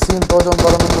ಪಾಡುನ ಒಂಜಿ ಸೀನ್ ತೋಜೊಂದು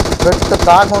ಬರೋದುಂಡು ಪೆಟ್ಟು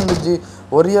ತಾಗೊಂಡಿಜ್ಜಿ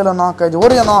ಒರಿಯಲ ನಾಕ್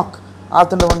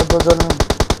ಆತಂಡ ಒಂದು ತೋಜೊಂದು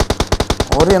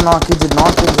ಒರಿಯ ನಾಕ್ ಇಜ್ಜಿ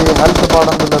ಹೆಲ್ತ್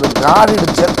ಪಾಡೊಂದುಲ್ಲರು ಗಾಡಿಡ್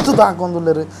ಜೆತ್ತು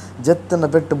ತಾಕೊಂದುಲ್ಲೆರು ಜೆತ್ತನ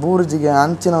ಪೆಟ್ಟು ಬೂರ್ಜಿಗೆ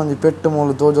ಅಂಚಿನ ಒಂಜಿ ಪೆಟ್ಟು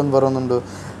ಮೂಲು ತೋಜೊಂದು ಬರೋದುಂಡು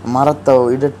ಮರತ್ತವು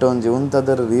ಇಡೆಟ್ಟು ಒಂಜಿ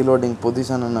ಉಂತದರ್ ರೀಲೋಡಿಂಗ್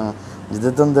ಪೊಸಿಷನ್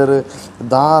ಇದೊಂದರ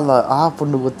ದಾಲ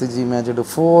ಆಪುಂಡು ಗೊತ್ತಿಜ್ಜಿ ಮ್ಯಾಚ್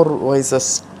 3 vs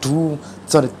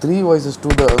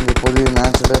 2 ಒಂದು ಪೊಸಿ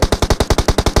ಮ್ಯಾಚ್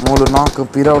ಮೂಲು ನಾಲ್ಕು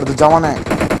ಪಿರವಡ್ದು ಜವನೆ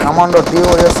ಕಮಾಂಡೋ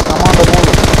TOS ಕಮಾಂಡೋ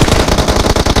ಮೂಲು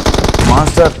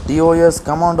ಮಾಸ್ಟರ್ TOS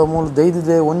ಕಮಾಂಡೋ ಮೂಲು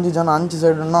ದೈದಿದೆ ಒಂಜಿ ಜನ ಅಂಚಿ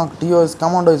ಸೈಡ್ ನಾಕ್ TOS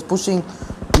commando is pushing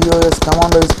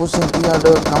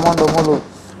commando ಮೂಲು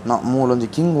ಮೂಲೊಂಜಿ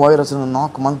ಕಿಂಗ್ ವೈರಸ್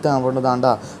ನಾಕ್ ಮಂತೆ ಬಂಡದಾಂಡ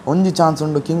ಒಂಜಿ ಚಾನ್ಸ್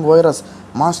ಉಂಡು king virus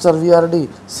master VRD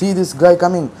see this guy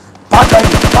coming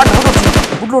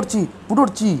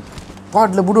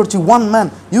ಬುಡೋಡ್ಚಿ one man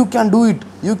you can do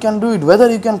it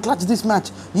whether you can clutch this match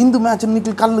into match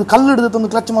ನಿಕ್ಲಿ ಕಲ್ಲು ಹಿಡಿದೊಂದು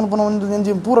clutch ಮಲ್ಪನ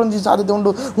ಒಂದು ಪೂರ ಒಂಜಿ ಸಾಧ್ಯತೆ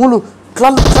ಉಂಡು ಮೂಲು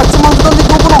clutch ಮಲ್ಪದೊಂದು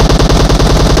ಗೋಪುನ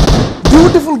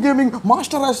beautiful gaming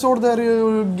master has showed there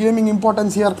gaming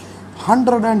importance here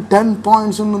 110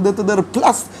 points ದೆತ್ತದರ್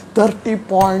plus 30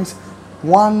 points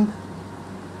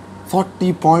 140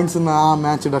 points ಆ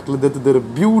match ಡಕ್ಲು ದೆತ್ತದರ್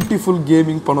beautiful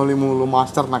gaming ಪಣೋಲಿ ಮೂಲು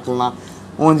master ನಕ್ಲನ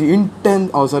ಒಂಜಿ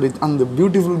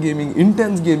beautiful gaming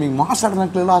intense gaming master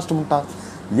ನಕ್ಲೆ last ಮುಟ್ಟ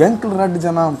ಎಂಕ್ಲು 2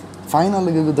 ಜನ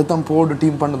ಫೈನಲ್ಗೆ ದತ್ತಂ ಪೋಡು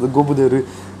ಟೀಮ್ ಪಂಡದ ಗೊಬ್ಬುದೇರು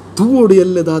ತೂವೋಡು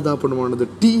ಎಲ್ಲೆ ದಾದಾಪುಂಡು ಮಾಡೋದು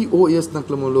TOS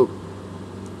ನಕ್ಲ ಮೂಲು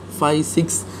 5,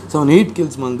 6, 7, 8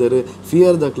 kills ಮಲ್ದೇರು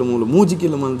ಫಿಯರ್ ದಕ್ಲು ಮೂಲು 3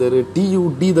 kill ಮಲ್ದೇರು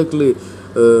TUD ದಕ್ಲು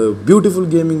beautiful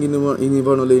gaming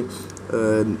ಇನ್ನೊಲಿ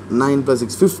 9 +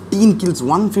 6 15 kills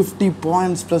 150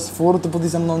 points plus 4th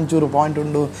position ಒಂಚೂರು ಪಾಯಿಂಟ್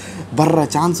ಉಂಡು ಬರ್ರ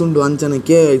ಚಾನ್ಸ್ ಉಂಡು ಅಂಚನೆ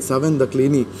K7 ದಕ್ಲು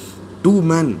ಇನಿ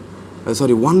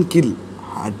 1 kill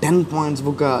 10 ಪಾಯಿಂಟ್ಸ್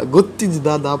ಬುಕ್ಕ ಗೊತ್ತಿದ್ದ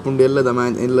ದಾಪುಂಡು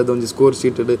ಎಲ್ಲದ ಒಂಜಿ ಸ್ಕೋರ್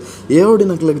ಶೀಟೆಡ್ ಏವಡಿ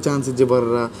ನಕ್ಲೆಗ್ ಚಾನ್ಸ್ ಇಜ್ಜೆ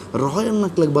ಬರ್ರ ರಾಯಲ್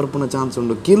ನಕ್ಲೆಗ್ ಬರ್ಪುನ ಚಾನ್ಸ್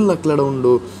ಉಂಡು ಕಿಲ್ ಅಕ್ಲೆಡ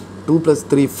ಉಂಡು 2 +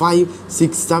 3 5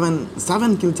 6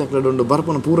 7 kills ಅಕ್ಲೆಡ ಉಂಡು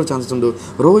ಬರ್ಪುನ ಪೂರ ಚಾನ್ಸಸ್ ಉಂಡು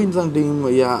Rohit team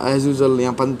as usual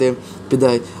ಪಂತೆ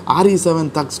ಪಿದಾಯ್ RE7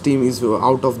 thugs team is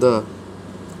out of the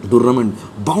tournament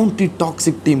bounty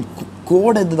toxic team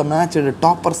code ಎದ್ದ ಮ್ಯಾಚ್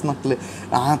ಟಾಪರ್ಸ್ ನಕ್ಲೆ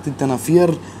ಆತಿತ್ತನ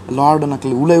ಫಿಯರ್ ಲಾರ್ಡ್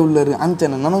ನಕ್ಲೆ ಉಳ್ಳರು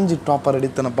ಅಂಚೆನ ನನೊಂಜಿ ಟಾಪರ್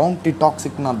ಹಿಡಿತನ ಬೌಂಟಿ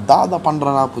ಟಾಕ್ಸಿಕ್ನ ದಾದ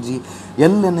ಪಂಡ್ರ ಆಪುಜಿ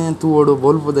ಎಲ್ಲೆನೆ ತೂವೋಡು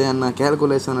ಬೊಲ್ಪುದೆಯನ್ನ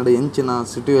ಕ್ಯಾಲ್ಕುಲೇಷನ್ ಅಡಿ ಎಂಚಿನ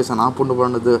ಸಿಟ್ಯುವೇಷನ್ ಆಪುಂಡು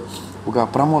ಬಂಡದು ಈಗ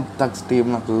ಪ್ರಮೋದ್ ಥಗ್ಸ್ ಟೀಮ್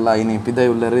ನಕ್ಲೆಲ್ಲ ಇನಿ ಪಿದೈ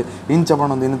ಉಳ್ಳರು ಇಂಚ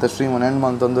ಪಣೊಂದು ಇನ್ನಿತ ಸ್ಟ್ರೀಮ್ ಎಂಡ್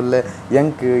ಮಂತೊಂದುಲ್ಲೆ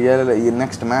ಎಂಕ್ ಈ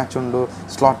ನೆಕ್ಸ್ಟ್ ಮ್ಯಾಚ್ ಉಂಡು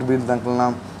ಸ್ಲಾಟ್ ಬೀಳ್ದಂಕ್ಲನ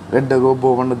ರೆಡ್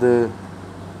ಗೊಬ್ಬು ಬಂಡದು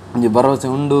ಒಂಜಿ ಭರವಸೆ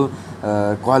ಉಂಡು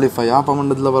ಕ್ವಾಲಿಫೈ ಆಪ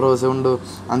ಮಂಡದ್ಲ ಭರವಸೆ ಉಂಡು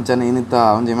ಅಂಚನೆ ಇನ್ನಿತ್ತ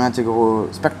ಒಂಜಿ ಮ್ಯಾಚಿಗೆ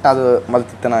ಸ್ಪೆಕ್ಟ್ ಆದ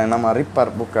ಮಲ್ತಿತ್ತನ ನಮ್ಮ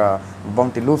ರಿಪ್ಪರ್ ಬುಕ್ಕ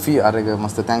ಬೌಂಟಿ ಲೂಫಿ ಅವ್ರಿಗೆ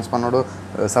ಮಸ್ತ್ ಥ್ಯಾಂಕ್ಸ್ ಪನ್ನೋಡು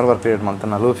ಸರ್ವರ್ ಕ್ರಿಯೇಟ್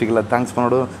ಮಾಡ್ತಾನೆ ಲೂಫಿಗೆಲ್ಲ ಥ್ಯಾಂಕ್ಸ್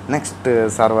ಪನ್ನೋಡು ನೆಕ್ಸ್ಟ್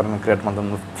ಸರ್ವರ್ನ ಕ್ರಿಯೇಟ್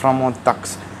ಮಾಡ್ತಾನೆ ಪ್ರಮೋದ್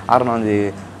ಥಗ್ಸ್ ಆರ್ನ ಒಂಜಿ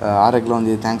ಆರೆಗ್ಲ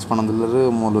ಒಂಜಿ ಥ್ಯಾಂಕ್ಸ್ ಪನ್ನೋದಿಲ್ಲರು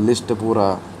ಮೂಲು ಲಿಸ್ಟ್ ಪೂರ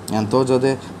ಏನು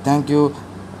ತೋಜೋದೆ thank you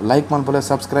like ಮನ್ಪಲೆ,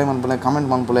 subscribe ಮನ್ಪಲೆ, comment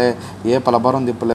ಮನ್ಪಲೆ, ಏಪಲ ಬರೋಂದಿಪ್ಪಲೆ.